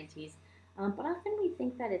our grantees. But often we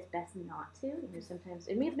think that it's best not to. Sometimes,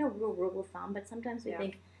 and we have no real rule of thumb, but sometimes we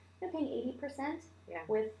think they're paying 80%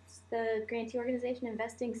 with the grantee organization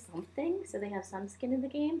investing something, so they have some skin in the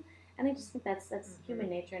game. And I just think that's human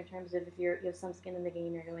nature in terms of if you have some skin in the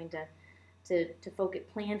game, you're going to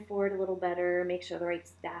plan for it a little better, make sure the right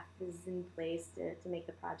staff is in place to make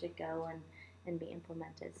the project go and be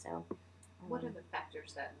implemented. So, what are the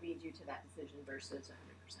factors that lead you to that decision versus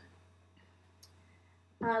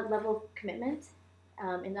 100%? Level of commitment,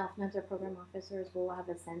 and oftentimes our program officers will have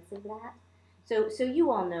a sense of that. So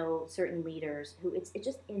you all know certain leaders who it's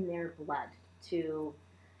just in their blood to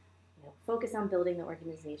focus on building the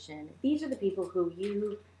organization. These are the people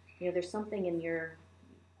who there's something in your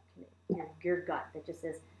gut that just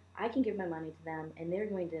says, I can give my money to them, and they're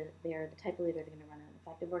the type of leader, they're going to run an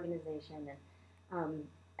effective organization,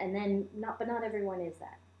 and then not everyone is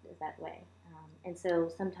that way, and so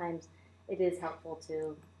sometimes it is helpful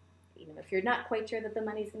to, if you're not quite sure that the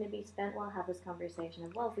money's going to be spent, well, have this conversation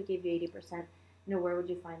of, well, if we gave you 80%, where would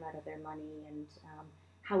you find that other money, and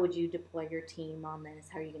how would you deploy your team on this?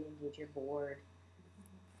 How are you going to engage your board?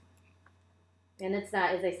 And it's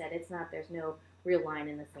not, as I said, there's no real line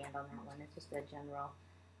in the sand on that one. It's just a general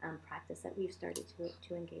practice that we've started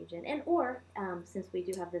to engage in. And since we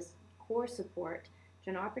do have this core support,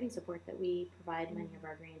 general operating support that we provide many of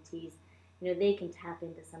our grantees, they can tap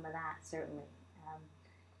into some of that, certainly.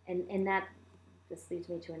 And this leads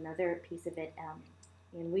me to another piece of it.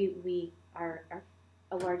 And we are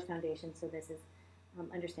a large foundation, so this is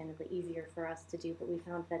understandably easier for us to do, but we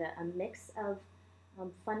found that a mix of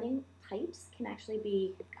funding types can actually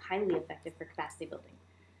be highly effective for capacity building.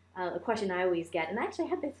 A question I always get, and I actually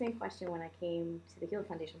had the same question when I came to the Hewlett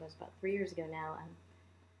Foundation, was about 3 years ago now.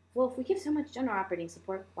 Well, if we give so much general operating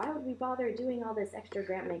support, why would we bother doing all this extra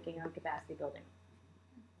grant making on capacity building?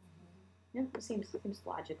 It seems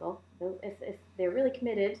logical. If they're really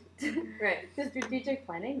committed to strategic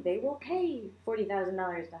planning, they will pay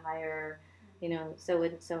 $40,000 to hire, so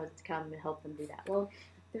to come and help them do that. Well,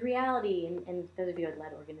 the reality, and those of you who have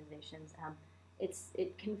led organizations,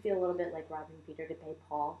 it can feel a little bit like robbing Peter to pay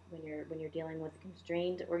Paul when you're dealing with a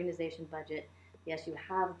constrained organization budget. Yes, you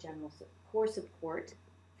have general core support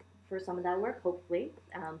for some of that work, hopefully,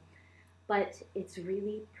 but it's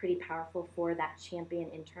really pretty powerful for that champion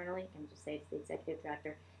internally. I can just say it's the executive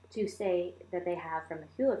director to say that they have from the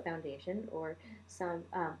Hewlett Foundation or some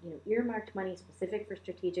earmarked money specific for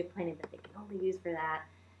strategic planning that they can only use for that.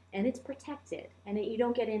 And it's protected, and you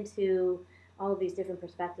don't get into all of these different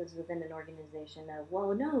perspectives within an organization of,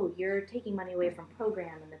 well, no, you're taking money away from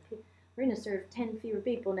program, and we're going to serve 10 fewer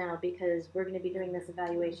people now because we're going to be doing this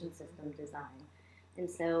evaluation system design. And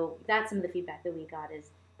so that's some of the feedback that we got is,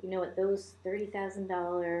 those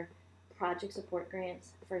 $30,000 project support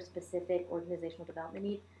grants for a specific organizational development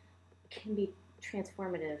need can be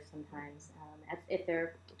transformative sometimes if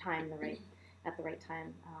they're timed at the right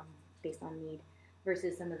time based on need.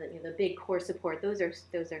 Versus some of the big core support, those are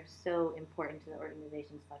so important to the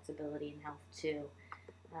organization's flexibility and health too.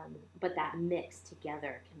 But that mix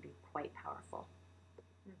together can be quite powerful.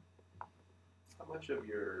 How much of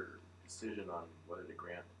your decision on whether to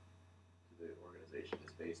grant to the organization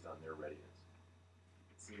is based on their readiness?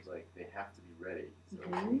 It seems like they have to be ready. So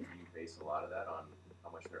do you base a lot of that on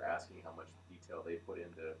how much they're asking, how much detail they put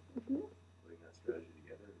into putting that strategy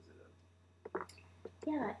together? Is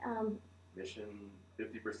it a mission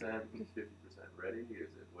 50%, 50% ready?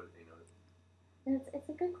 Is it what It's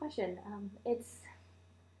a good question. There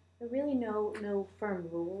are really no firm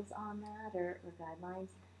rules on that or guidelines.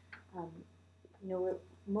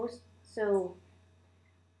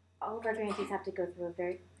 All of our grantees have to go through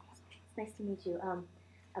it's nice to meet you,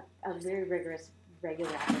 a very rigorous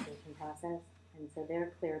regular application process, and so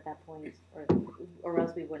they're clear at that point, or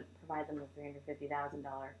else we wouldn't provide them a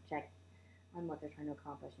 $350,000 check on what they're trying to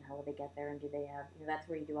accomplish and how will they get there, and do they have, that's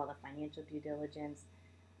where you do all the financial due diligence.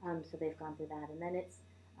 So they've gone through that, and then it's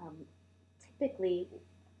typically,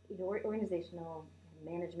 organizational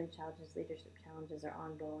management challenges, leadership challenges are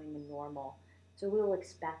ongoing and normal. So we will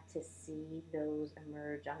expect to see those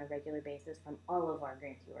emerge on a regular basis from all of our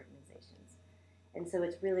grantee organizations. And so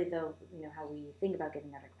it's really how we think about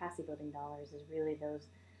getting out our capacity building dollars is really those.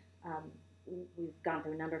 We've gone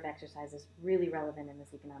through a number of exercises really relevant in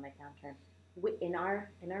this economic downturn. In our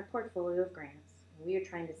portfolio of grants, we are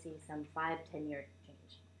trying to see some 5-10 year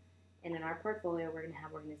change. And in our portfolio, we're going to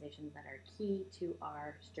have organizations that are key to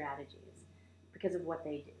our strategies, because of what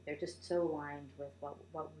they do. They're just so aligned with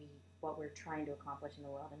what we're trying to accomplish in the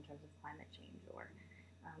world in terms of climate change or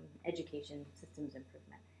education systems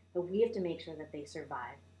improvement. But we have to make sure that they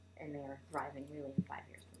survive and they are thriving really in 5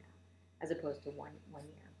 years from now, as opposed to one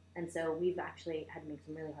year. And so we've actually had to make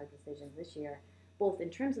some really hard decisions this year, both in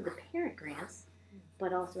terms of the parent grants,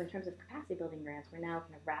 but also in terms of capacity building grants. We're now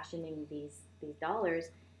kind of rationing these dollars,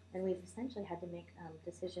 and we've essentially had to make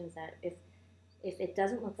decisions that if it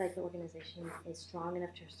doesn't look like the organization is strong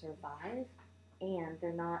enough to survive, and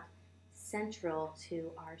they're not central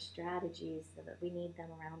to our strategies so that we need them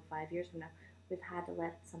around 5 years from now, we've had to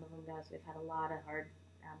let some of them go. So we've had a lot of hard,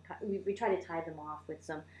 we try to tie them off with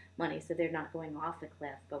some money so they're not going off the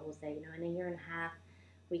cliff, but we'll say, in a year and a half,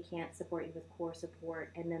 we can't support you with core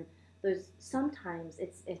support. And then there's sometimes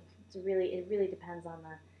it really depends on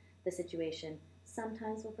the situation.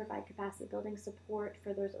 Sometimes we'll provide capacity building support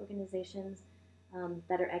for those organizations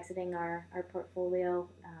that are exiting our portfolio,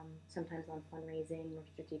 sometimes on fundraising or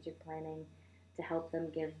strategic planning to help them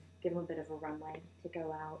give them a bit of a runway to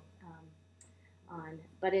go out on.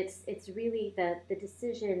 But it's really the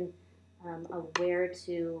decision of where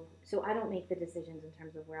to, so I don't make the decisions in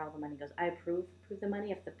terms of where all the money goes. I approve the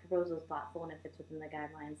money if the proposal is thoughtful and if it's within the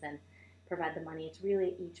guidelines, then provide the money. It's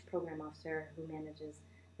really each program officer who manages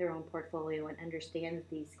their own portfolio and understands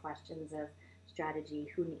these questions of strategy,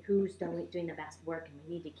 who's doing the best work, and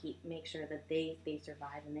we need to make sure that they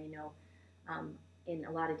survive and they know in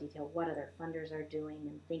a lot of detail what other funders are doing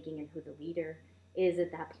and thinking and who the leader is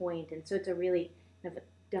at that point. And so it's a really kind of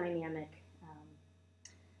a dynamic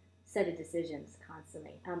set of decisions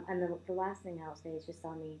constantly. And the last thing I'll say is just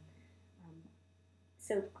on the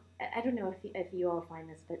so I don't know if you all find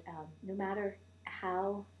this, but no matter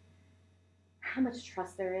how much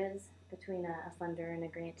trust there is between a funder and a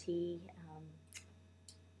grantee,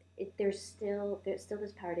 there's still this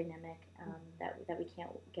power dynamic that we can't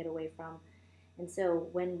get away from. And so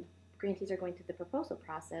when grantees are going through the proposal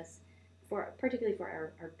process, particularly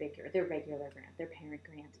for their regular grant, their parent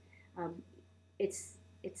grant, it's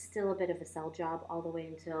still a bit of a sell job all the way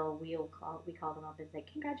until we call them up and say,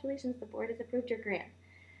 congratulations, the board has approved your grant.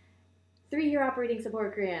 3-year operating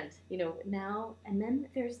support grant, now, and then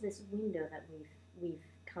there's this window that we've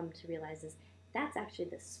come to realize is that's actually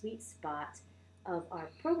the sweet spot of our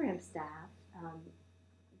program staff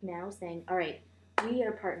now saying, all right, we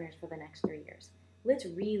are partners for the next 3 years. Let's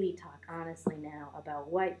really talk honestly now about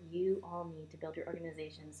what you all need to build your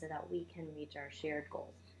organization so that we can reach our shared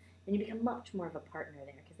goals. And you become much more of a partner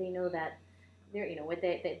there because they know that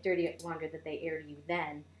that dirty laundry that they air to you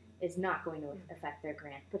then is not going to affect their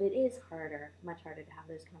grant. But it is much harder to have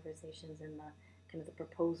those conversations in the kind of the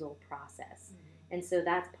proposal process. Mm-hmm. And so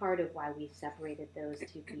that's part of why we've separated those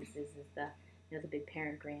two pieces is the big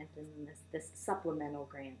parent grant and this supplemental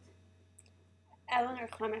grant. Eleanor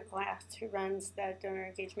Clement Glass, who runs the donor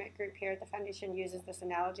engagement group here at the foundation, uses this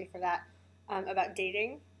analogy for that about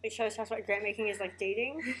dating. She always talks about grant making is like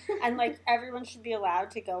dating, and like everyone should be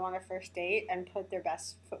allowed to go on a first date and put their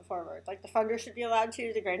best foot forward. Like the funder should be allowed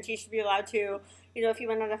to, the grantee should be allowed to. If you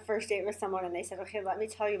went on a first date with someone and they said, okay, let me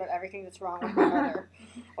tell you about everything that's wrong with my mother,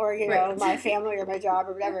 or right. My family or my job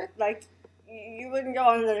or whatever, like you wouldn't go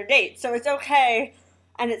on another date. So it's okay,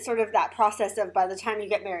 and it's sort of that process of by the time you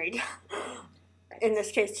get married. In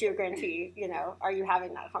this case, to your grantee, are you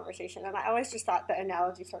having that conversation? And I always just thought the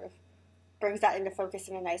analogy sort of brings that into focus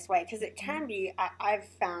in a nice way because it can be, I've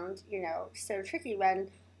found, so tricky when,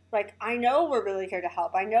 like, I know we're really here to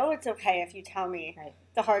help. I know it's okay if you tell me right.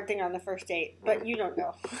 the hard thing on the first date, but you don't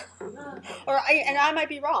know. And I might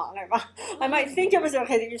be wrong. I might think it was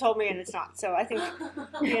okay that you told me and it's not. So I think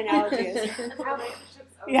the analogy is.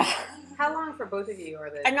 Yeah. How long for both of you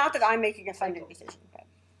are the. And not that I'm making a funding decision, but.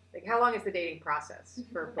 Like, how long is the dating process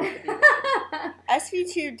for both of you?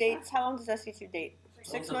 SV2 dates, how long does SV2 date?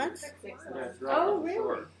 6 months? 6 months. Oh, really?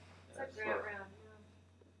 Sure. It's a grant round.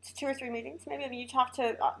 It's 2 or 3 meetings, maybe? I mean, you talked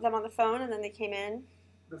to them on the phone and then they came in.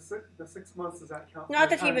 The 6 months, does that count? Not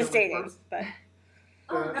that he was dating, but.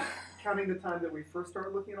 Counting the time that we first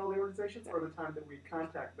start looking at all the organizations or the time that we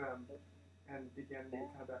contact them and begin kind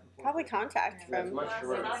of back and forth? Probably contact Yeah, it's from. much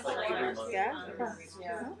shorter. It's like 3 months.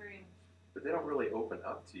 Yeah. But they don't really open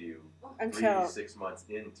up to you Until 3 to 6 months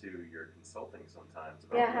into your consulting sometimes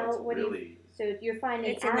about what's really. So you're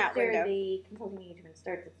finding It's in that after window. the consulting engagement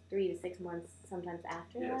starts, it's 3 to 6 months, sometimes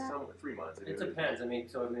after Yeah, that? some 3 months. It depends.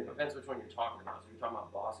 It depends which one you're talking about. So you're talking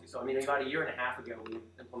about bossy. So about 1.5 years ago, we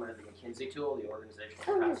implemented the McKinsey tool, the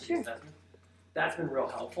organizational capacity assessment. That's been real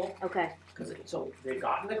helpful. Okay. So they've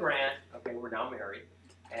gotten the grant. Okay, we're now married,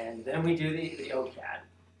 and then we do the OCAD,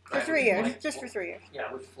 For 3 years, just for 3 years.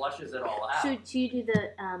 Yeah, which flushes it all out. So do you do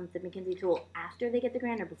the McKinsey tool after they get the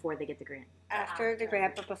grant or before they get the grant? After the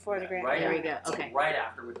grant, but before the grant. Right There we after. go. Okay. Right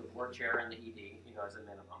after with the board chair and the ED, as a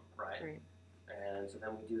minimum, right? Right. And so then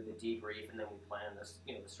we do the debrief, and then we plan this,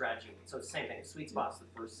 the strategy. So it's the same thing. Sweet spot's the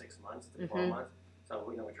first 6 months to 12 months. So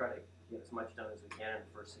we try to get as much done as we can in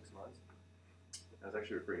the first 6 months. I was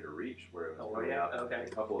actually referring to Reach, where it was Oh, pointing yeah? out Okay. a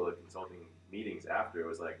couple of the consulting meetings after. It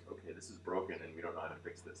was like, okay, this is broken, and we don't know how to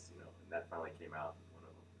fix this. And that finally came out. One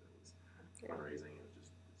of them it was fundraising. It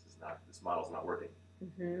was just this model's not working.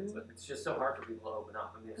 Mm-hmm. It's just so hard for people to open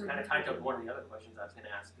up. I mean, it's kind of tied to one of the other questions I was going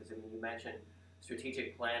to ask, because you mentioned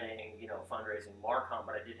strategic planning, fundraising, Marcom,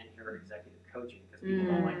 but I didn't hear executive coaching because people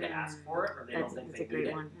don't like to ask for it, or they don't think That's they a great need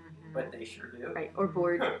it, one. but they sure do. Right, or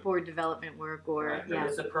board development work, or Right. yeah.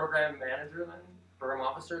 Does the program manager program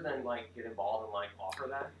officer then get involved and offer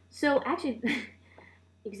that? So actually,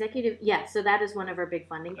 so that is one of our big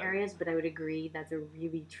funding areas, but I would agree that's a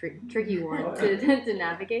really tricky one to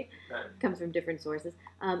navigate. Right. Comes from different sources.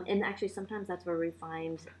 And actually sometimes that's where we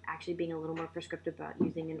find actually being a little more prescriptive about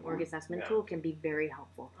using an org assessment tool can be very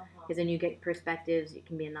helpful. Because then you get perspectives, it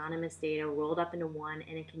can be anonymous data rolled up into one,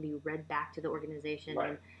 and it can be read back to the organization,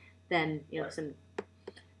 and then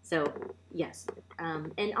So yes,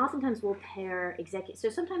 and oftentimes we'll pair so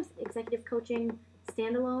sometimes executive coaching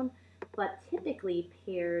standalone, but typically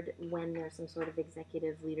paired when there's some sort of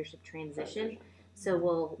executive leadership transition. So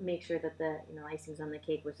we'll make sure that the icing's on the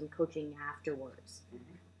cake with some coaching afterwards,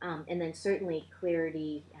 and then certainly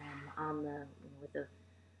clarity on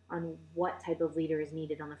on what type of leader is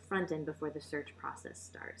needed on the front end before the search process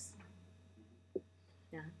starts.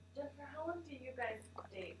 Yeah. Jennifer, how long do you guys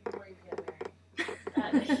date before you get married?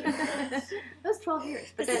 That was 12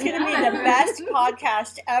 years. This is going to be the best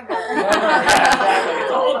podcast ever.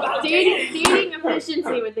 It's all about dating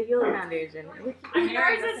efficiency with the Hewlett Foundation. I mean,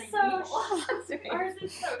 ours is so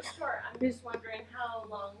short. I'm just wondering how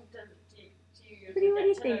long do you usually What do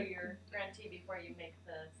you get to know think? your grantee before you make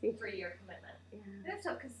the 3-year commitment? That's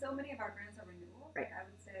so, because so many of our grants are renewals. Right. I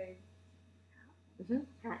would say,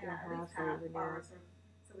 Hat in the at house, least half renewals. are sort of,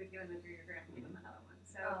 so we've given them 3-year grant, we give them another one.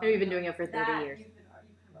 So Or you've been doing it for 30 that, years. you've already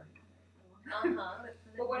been married for a long.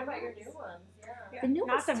 But what about your new ones? Yeah. The new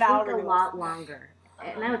Not ones the take Val a renewals. lot longer.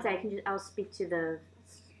 And I would say I'll speak to the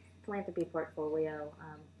philanthropy portfolio.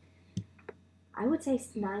 I would say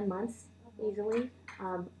 9 months easily.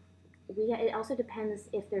 It also depends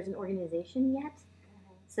if there's an organization yet.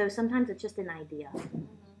 So sometimes it's just an idea,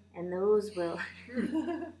 and those will.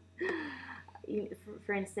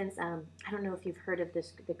 For instance, I don't know if you've heard of the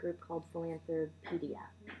group called Philanthropy.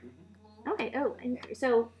 Okay. Oh, and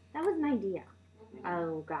so that was an idea.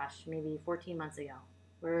 Oh gosh, maybe 14 months ago,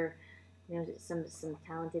 where some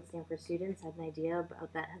talented Stanford students had an idea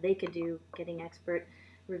about that they could do getting expert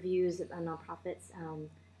reviews on nonprofits.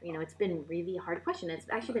 It's been a really hard question. It's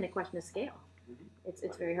actually been a question of scale.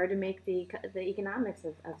 It's very hard to make the economics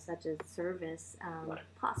of such a service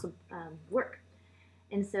possible work.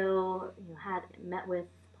 And so had met with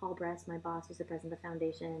Paul Bress, my boss, who's the president of the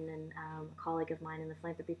foundation, and a colleague of mine in the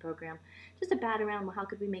philanthropy program, just to bat around, well, how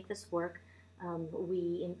could we make this work?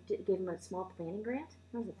 We gave them a small planning grant.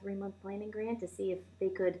 It was a 3-month planning grant to see if they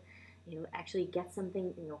could, actually get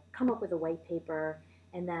something, come up with a white paper,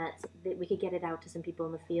 and that we could get it out to some people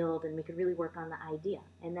in the field, and we could really work on the idea.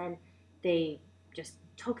 And then they just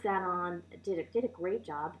took that on, did a great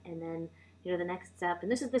job, and then the next step,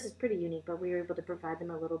 and this is pretty unique, but we were able to provide them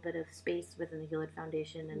a little bit of space within the Hewlett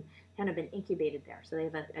Foundation and kind of been incubated there. So they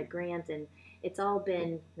have a grant, and it's all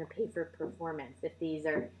been pay for performance. If these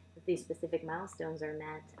specific milestones are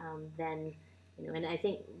met, then and I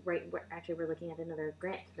think we're looking at another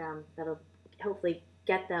grant that'll hopefully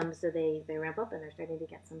get them so they ramp up and they're starting to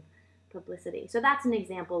get some publicity. So that's an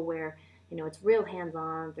example where it's real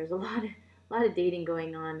hands-on. There's a lot of dating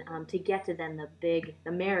going on to get to then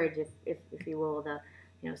the marriage, if you will,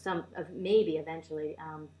 some of maybe eventually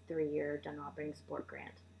 3-year general operating support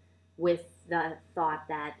grant, with the thought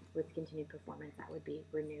that with continued performance that would be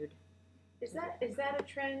renewed. Is that a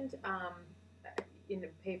trend in the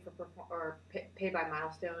pay by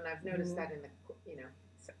milestone? I've noticed that in the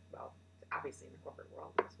obviously in the corporate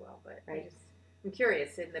world as well, but Right. I'm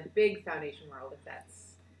curious in the big foundation world if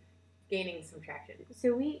that's gaining some traction.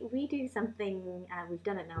 So we do something, we've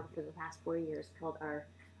done it now for the past 4 years, called our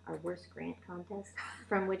worst grant contest,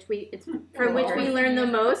 from which we learn the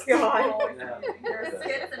most. God. There's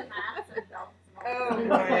skits and hats and belts. Oh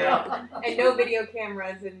my. And no video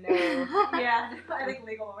cameras and no. Yeah, I think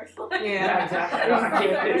legal or something. Yeah, exactly.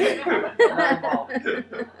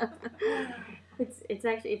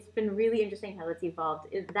 it's been really interesting how it's evolved.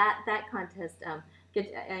 That contest, I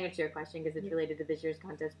answer your question because it's related to this year's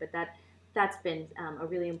contest, but that's been a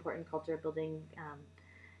really important culture building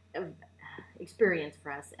experience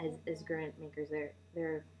for us as grant makers.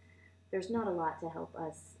 There's not a lot to help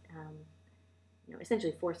us,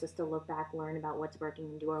 essentially force us to look back, learn about what's working,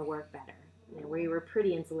 and do our work better. We were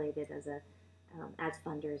pretty insulated as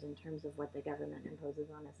funders in terms of what the government imposes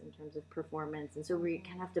on us in terms of performance, and so we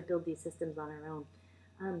kind of have to build these systems on our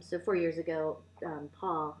own. So 4 years ago,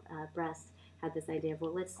 Paul Brest had this idea of,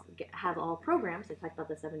 well, let's have all programs. I talked about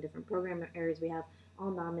the 7 different program areas we have.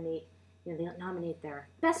 All nominate. They nominate their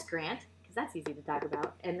best grant because that's easy to talk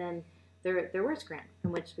about, and then their worst grant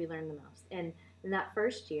from which we learned the most. And in that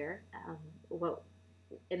first year,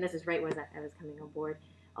 and this is right as I was coming on board,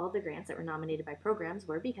 all the grants that were nominated by programs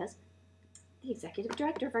were because the executive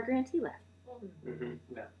director of our grantee left. Mm-hmm.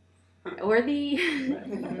 Yeah. Or the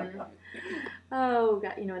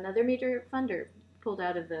another major funder pulled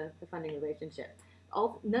out of the funding relationship.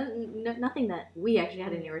 Nothing that we actually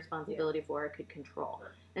had any responsibility for or could control.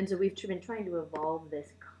 And so we've been trying to evolve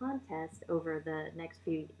this contest over the next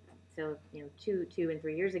few, 2 and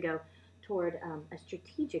 3 years ago, toward a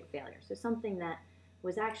strategic failure. So something that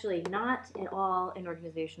was actually not at all an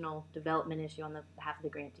organizational development issue on the behalf of the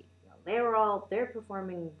grantee. They're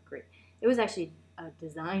performing great. It was actually a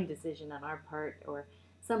design decision on our part, or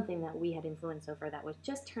something that we had influence over that was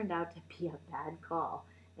just turned out to be a bad call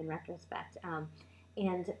in retrospect.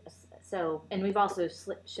 And we've also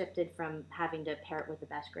shifted from having to pair it with the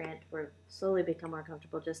best grant. We're slowly become more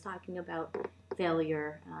comfortable just talking about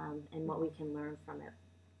failure and what we can learn from it.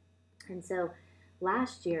 And so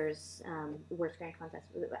last year's worst grant contest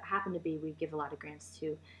happened to be we give a lot of grants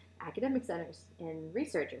to academic centers and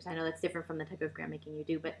researchers. I know that's different from the type of grant making you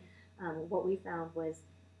do, but what we found was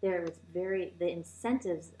there was the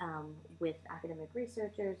incentives with academic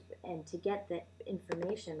researchers and to get the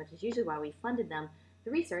information, which is usually why we funded them,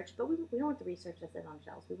 the research, but we don't want the research to sit on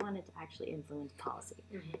shelves. We wanted to actually influence policy.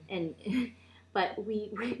 Mm-hmm. But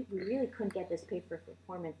we really couldn't get this pay for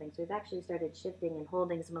performance thing. So we've actually started shifting and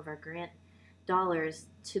holding some of our grant dollars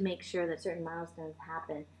to make sure that certain milestones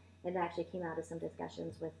happen. It actually came out of some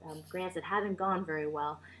discussions with grants that haven't gone very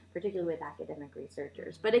well, particularly with academic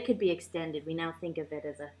researchers. But it could be extended. We now think of it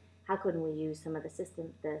as how couldn't we use some of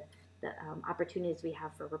the opportunities we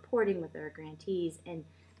have for reporting with our grantees and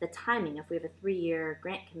the timing. If we have a 3-year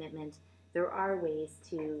grant commitment, there are ways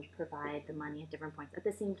to provide the money at different points. At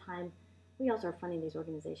the same time, we also are funding these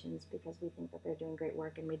organizations because we think that they're doing great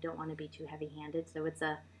work and we don't want to be too heavy-handed. So it's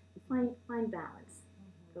a fine balance.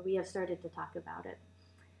 Mm-hmm. But we have started to talk about it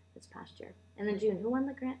this past year. And then June, who won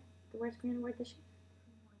the worst grant award this year?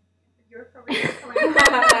 Your program.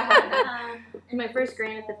 My first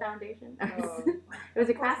grant at the foundation. It was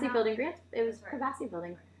a capacity building grant. It was capacity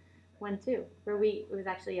building one too, where it was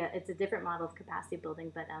actually it's a different model of capacity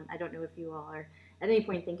building, but I don't know if you all are at any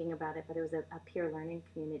point thinking about it, but it was a peer learning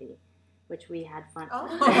community, which we had fun. Oh.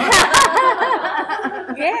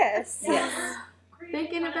 Yes.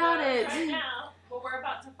 Thinking about it. Right now, well, we're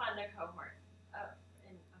about to fund a cohort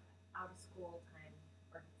in out-of-school time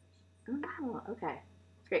organizations. Oh, okay.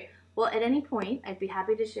 Great. Well, at any point, I'd be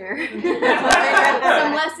happy to share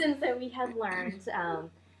some lessons that we have learned.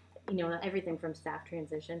 Everything from staff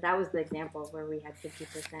transition. That was the example where we had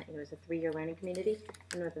 50%. It was a 3-year learning community,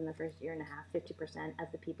 and within the first year and a half, 50% of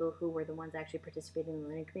the people who were the ones actually participating in the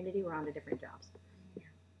learning community were on to different jobs.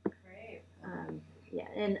 Great.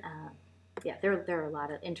 There are a lot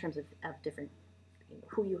of, in terms of different,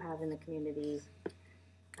 who you have in the community,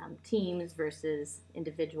 teams versus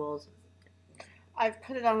individuals. I've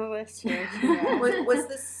put it on the list here. Was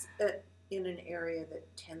this in an area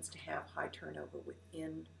that tends to have high turnover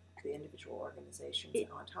within the individual organizations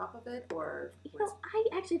on top of it, or?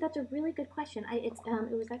 That's a really good question. It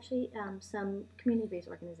was actually some community-based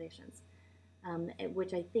organizations,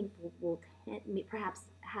 which I think will perhaps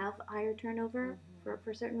have higher turnover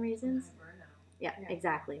for certain reasons. Yeah,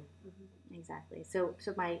 exactly. Mm-hmm. Exactly. So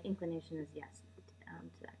my inclination is yes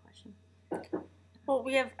to that question. Well,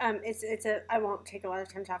 we have I won't take a lot of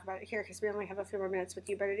time to talk about it here because we only have a few more minutes with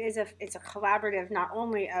you, but it's a collaborative not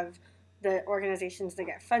only of the organizations that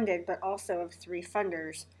get funded, but also of 3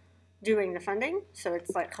 funders doing the funding. So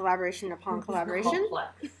it's like collaboration upon collaboration.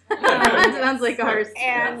 Sounds like ours.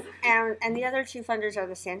 And the other 2 funders are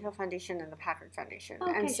the Sandhill Foundation and the Packard Foundation.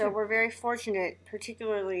 Okay, and so we're very fortunate,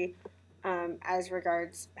 particularly as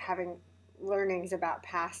regards having learnings about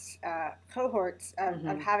past cohorts of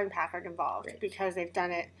having Packard involved, because they've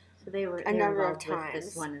done it So they were a number of involved with times.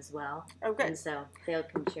 this one as well, Oh, good. and so they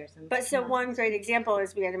can share some. But so one great example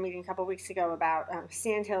is we had a meeting a couple weeks ago about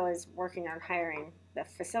Sandhill is working on hiring the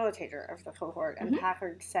facilitator of the cohort, and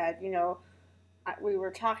Packard said, you know, we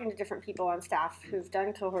were talking to different people on staff who've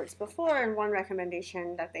done cohorts before, and one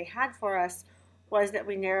recommendation that they had for us was that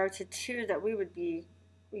we narrow to 2 that we would be,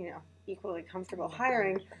 you know, equally comfortable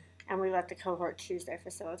hiring, and we let the cohort choose their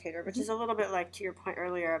facilitator, which is a little bit like to your point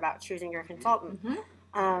earlier about choosing your consultant.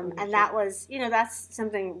 And that was, you know, that's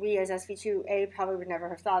something we as SV2, A, probably would never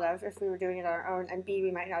have thought of if we were doing it on our own, and B,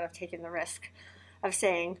 we might not have taken the risk of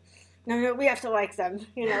saying, no, we have to like them.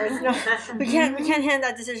 You know, it's no, we can't hand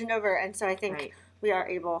that decision over. And so I think we are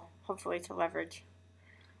able, hopefully, to leverage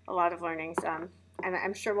a lot of learnings. And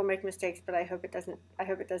I'm sure we'll make mistakes, but I hope it doesn't. I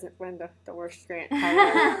hope it doesn't win the worst grant.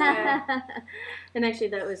 And actually,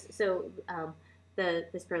 that was so. The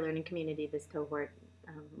Spirit Learning Community, this cohort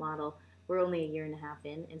model, we're only a year and a half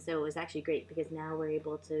in, and so it was actually great because now we're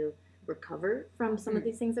able to recover from some of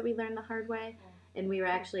these things that we learned the hard way. And we were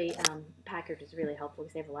actually, Packard was really helpful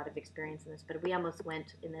because they have a lot of experience in this, but we almost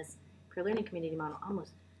went in this Peer Learning Community model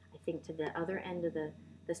almost, I think, to the other end of the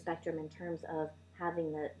spectrum in terms of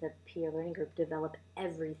having the peer learning group develop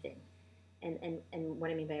everything. And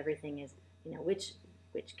what I mean by everything is, you know, which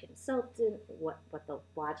consultant, what the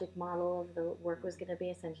logic model of the work was going to be,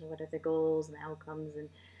 essentially what are the goals and the outcomes, and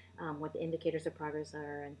what the indicators of progress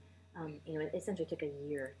are, and you know, it essentially took a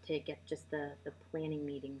year to get just the planning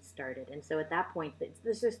meetings started. And so at that point, this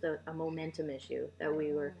is just a momentum issue that we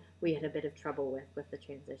had a bit of trouble with the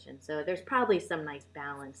transition. So there's probably some nice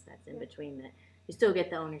balance that's in between that. You still get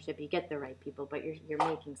the ownership, you get the right people, but you're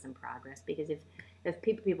making some progress, because if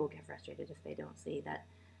people get frustrated if they don't see that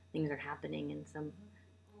things are happening in some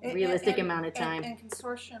realistic amount of time. And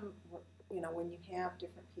consortium, you know, when you have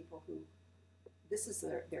different people who, this is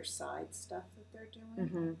their side stuff that they're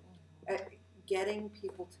doing, getting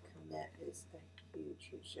people to commit is a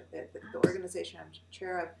huge shift. The organization I'm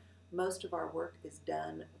chair of, most of our work is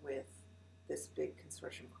done with this big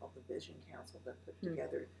consortium called the Vision Council that put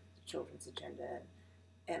together the Children's Agenda,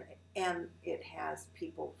 and it has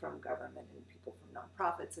people from government and people from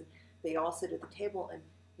nonprofits, and they all sit at the table, and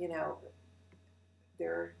you know,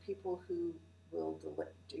 there are people who will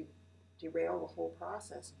derail the whole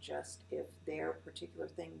process just if their particular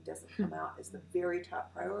thing doesn't come out as the very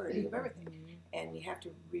top priority of everything. And you have to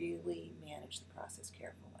really manage the process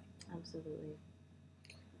carefully. Absolutely.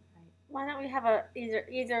 Why don't we have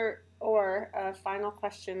either or a final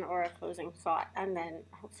question or a closing thought, and then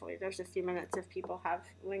hopefully there's a few minutes if people have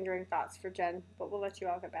lingering thoughts for Jen, but we'll let you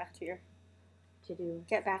all get back to your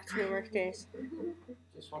work days.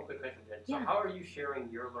 Just one quick question, Jen. So how are you sharing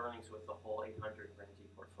your learnings with the whole 800 grantee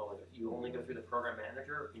portfolio? Do you only go through the program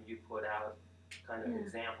manager, or can you put out kind of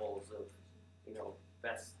examples of, you know,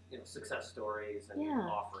 best, you know, success stories and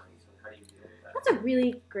offerings, and how do you deal with that? That's a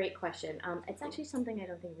really great question. It's actually something I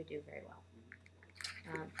don't think we do very well,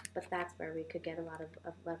 but that's where we could get a lot of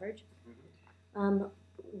leverage. One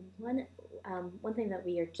thing that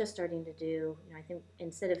we are just starting to do, you know, I think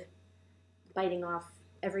instead of biting off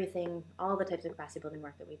everything, all the types of capacity building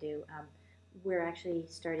work that we do, we're actually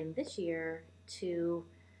starting this year to,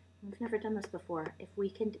 we've never done this before, if we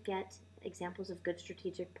can get examples of good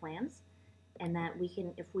strategic plans, and that we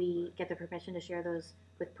can, if we get the permission to share those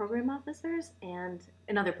with program officers and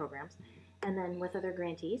in other programs, and then with other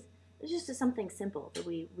grantees. It's just something simple that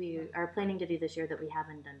we are planning to do this year that we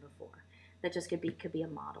haven't done before. That just could be a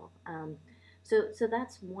model. So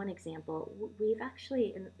that's one example. We've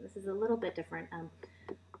actually, and this is a little bit different.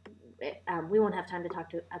 We won't have time to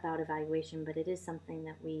talk about evaluation, but it is something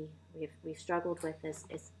that we've struggled with. Is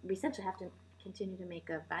we essentially have to continue to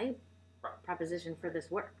make a value proposition for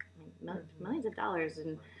this work. I mean, millions of dollars,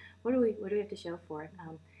 and what do we have to show for it?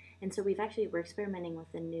 And so we're experimenting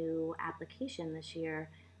with a new application this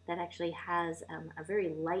year that actually has a very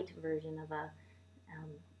light version of a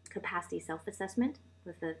capacity self-assessment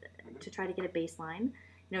to try to get a baseline.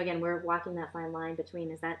 You know, again, we're walking that fine line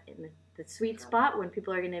between, is that in the sweet spot when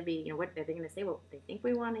people are going to be, you know, what are they going to say, what they think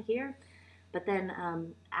we want to hear, but then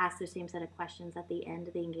ask the same set of questions at the end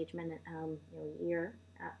of the engagement, you know, year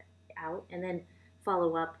out, and then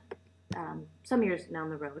follow up some years down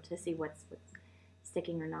the road to see what's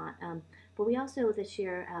sticking or not. But we also this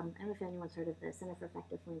year, I don't know if anyone's heard of the Center for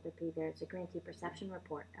Effective Philanthropy. There's a grantee perception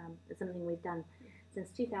report. It's something we've done since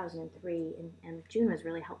 2003, and June was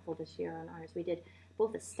really helpful this year on ours. We did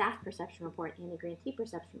both a staff perception report and a grantee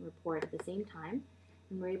perception report at the same time,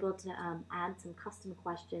 and we're able to add some custom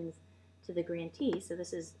questions to the grantee. So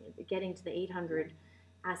this is getting to the 800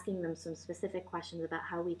 asking them some specific questions about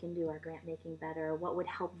how we can do our grant making better, what would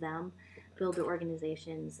help them build their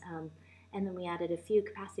organizations. And then we added a few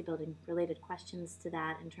capacity building related questions to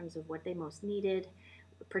that in terms of what they most needed,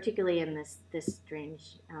 particularly in this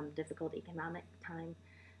strange, difficult economic time.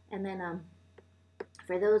 And then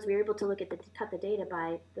for those, we were able to look at cut the data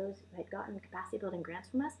by those who had gotten capacity building grants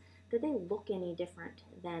from us. Did they look any different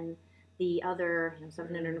than the other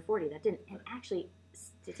 740 that didn't? And actually,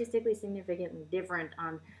 statistically significantly different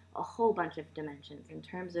on a whole bunch of dimensions in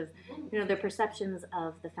terms of their perceptions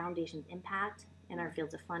of the foundation's impact in our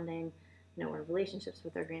fields of funding, our relationships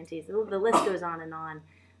with our grantees. The list goes on.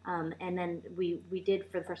 And then we did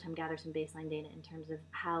for the first time gather some baseline data in terms of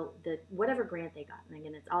how whatever grant they got, and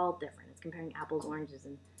again it's all different. It's comparing apples, oranges,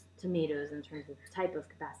 and tomatoes in terms of the type of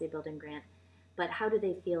capacity building grant. But how do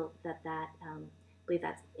they feel that believe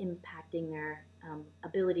that's impacting their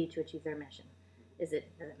ability to achieve their mission? Does it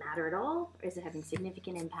matter at all, or is it having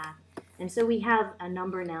significant impact? And so we have a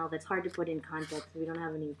number now that's hard to put in context. We don't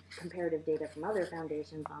have any comparative data from other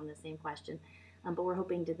foundations on the same question, but we're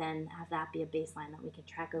hoping to then have that be a baseline that we can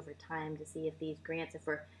track over time to see if these grants, if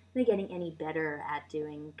we're getting any better at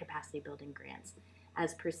doing capacity building grants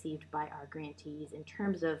as perceived by our grantees in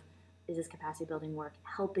terms of, is this capacity building work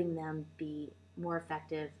helping them be more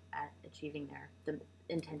effective at achieving the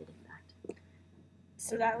intended impact?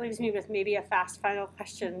 So that leaves me with maybe a fast final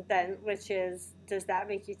question then, which is, does that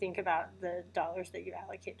make you think about the dollars that you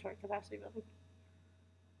allocate toward capacity building?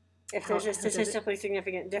 If there's a statistically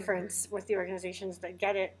significant difference with the organizations that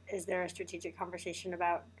get it, is there a strategic conversation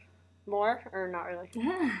about more or not really?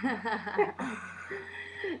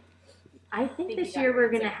 I think this year we're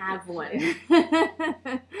going to have one.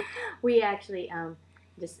 We actually,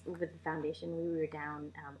 just with the foundation, we were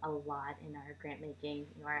down a lot in our grant making.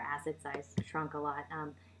 Our asset size shrunk a lot,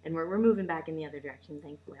 and we're moving back in the other direction,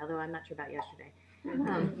 thankfully. Although I'm not sure about yesterday.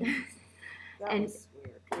 That was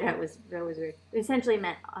weird. That was weird. It essentially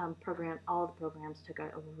meant all the programs took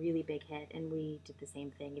a really big hit, and we did the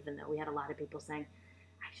same thing. Even though we had a lot of people saying,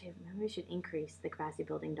 actually, maybe we should increase the capacity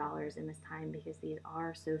building dollars in this time because these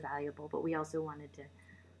are so valuable. But we also wanted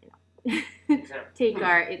to, take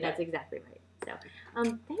our. That's exactly right. So,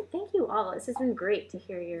 thank you all. This has been great to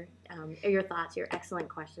hear your thoughts, your excellent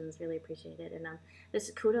questions. Really appreciate it, and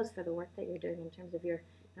this kudos for the work that you're doing in terms of your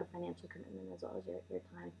financial commitment as well as your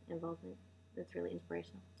time involvement. That's really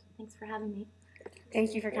inspirational. So thanks for having me.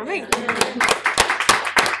 Thank you for coming.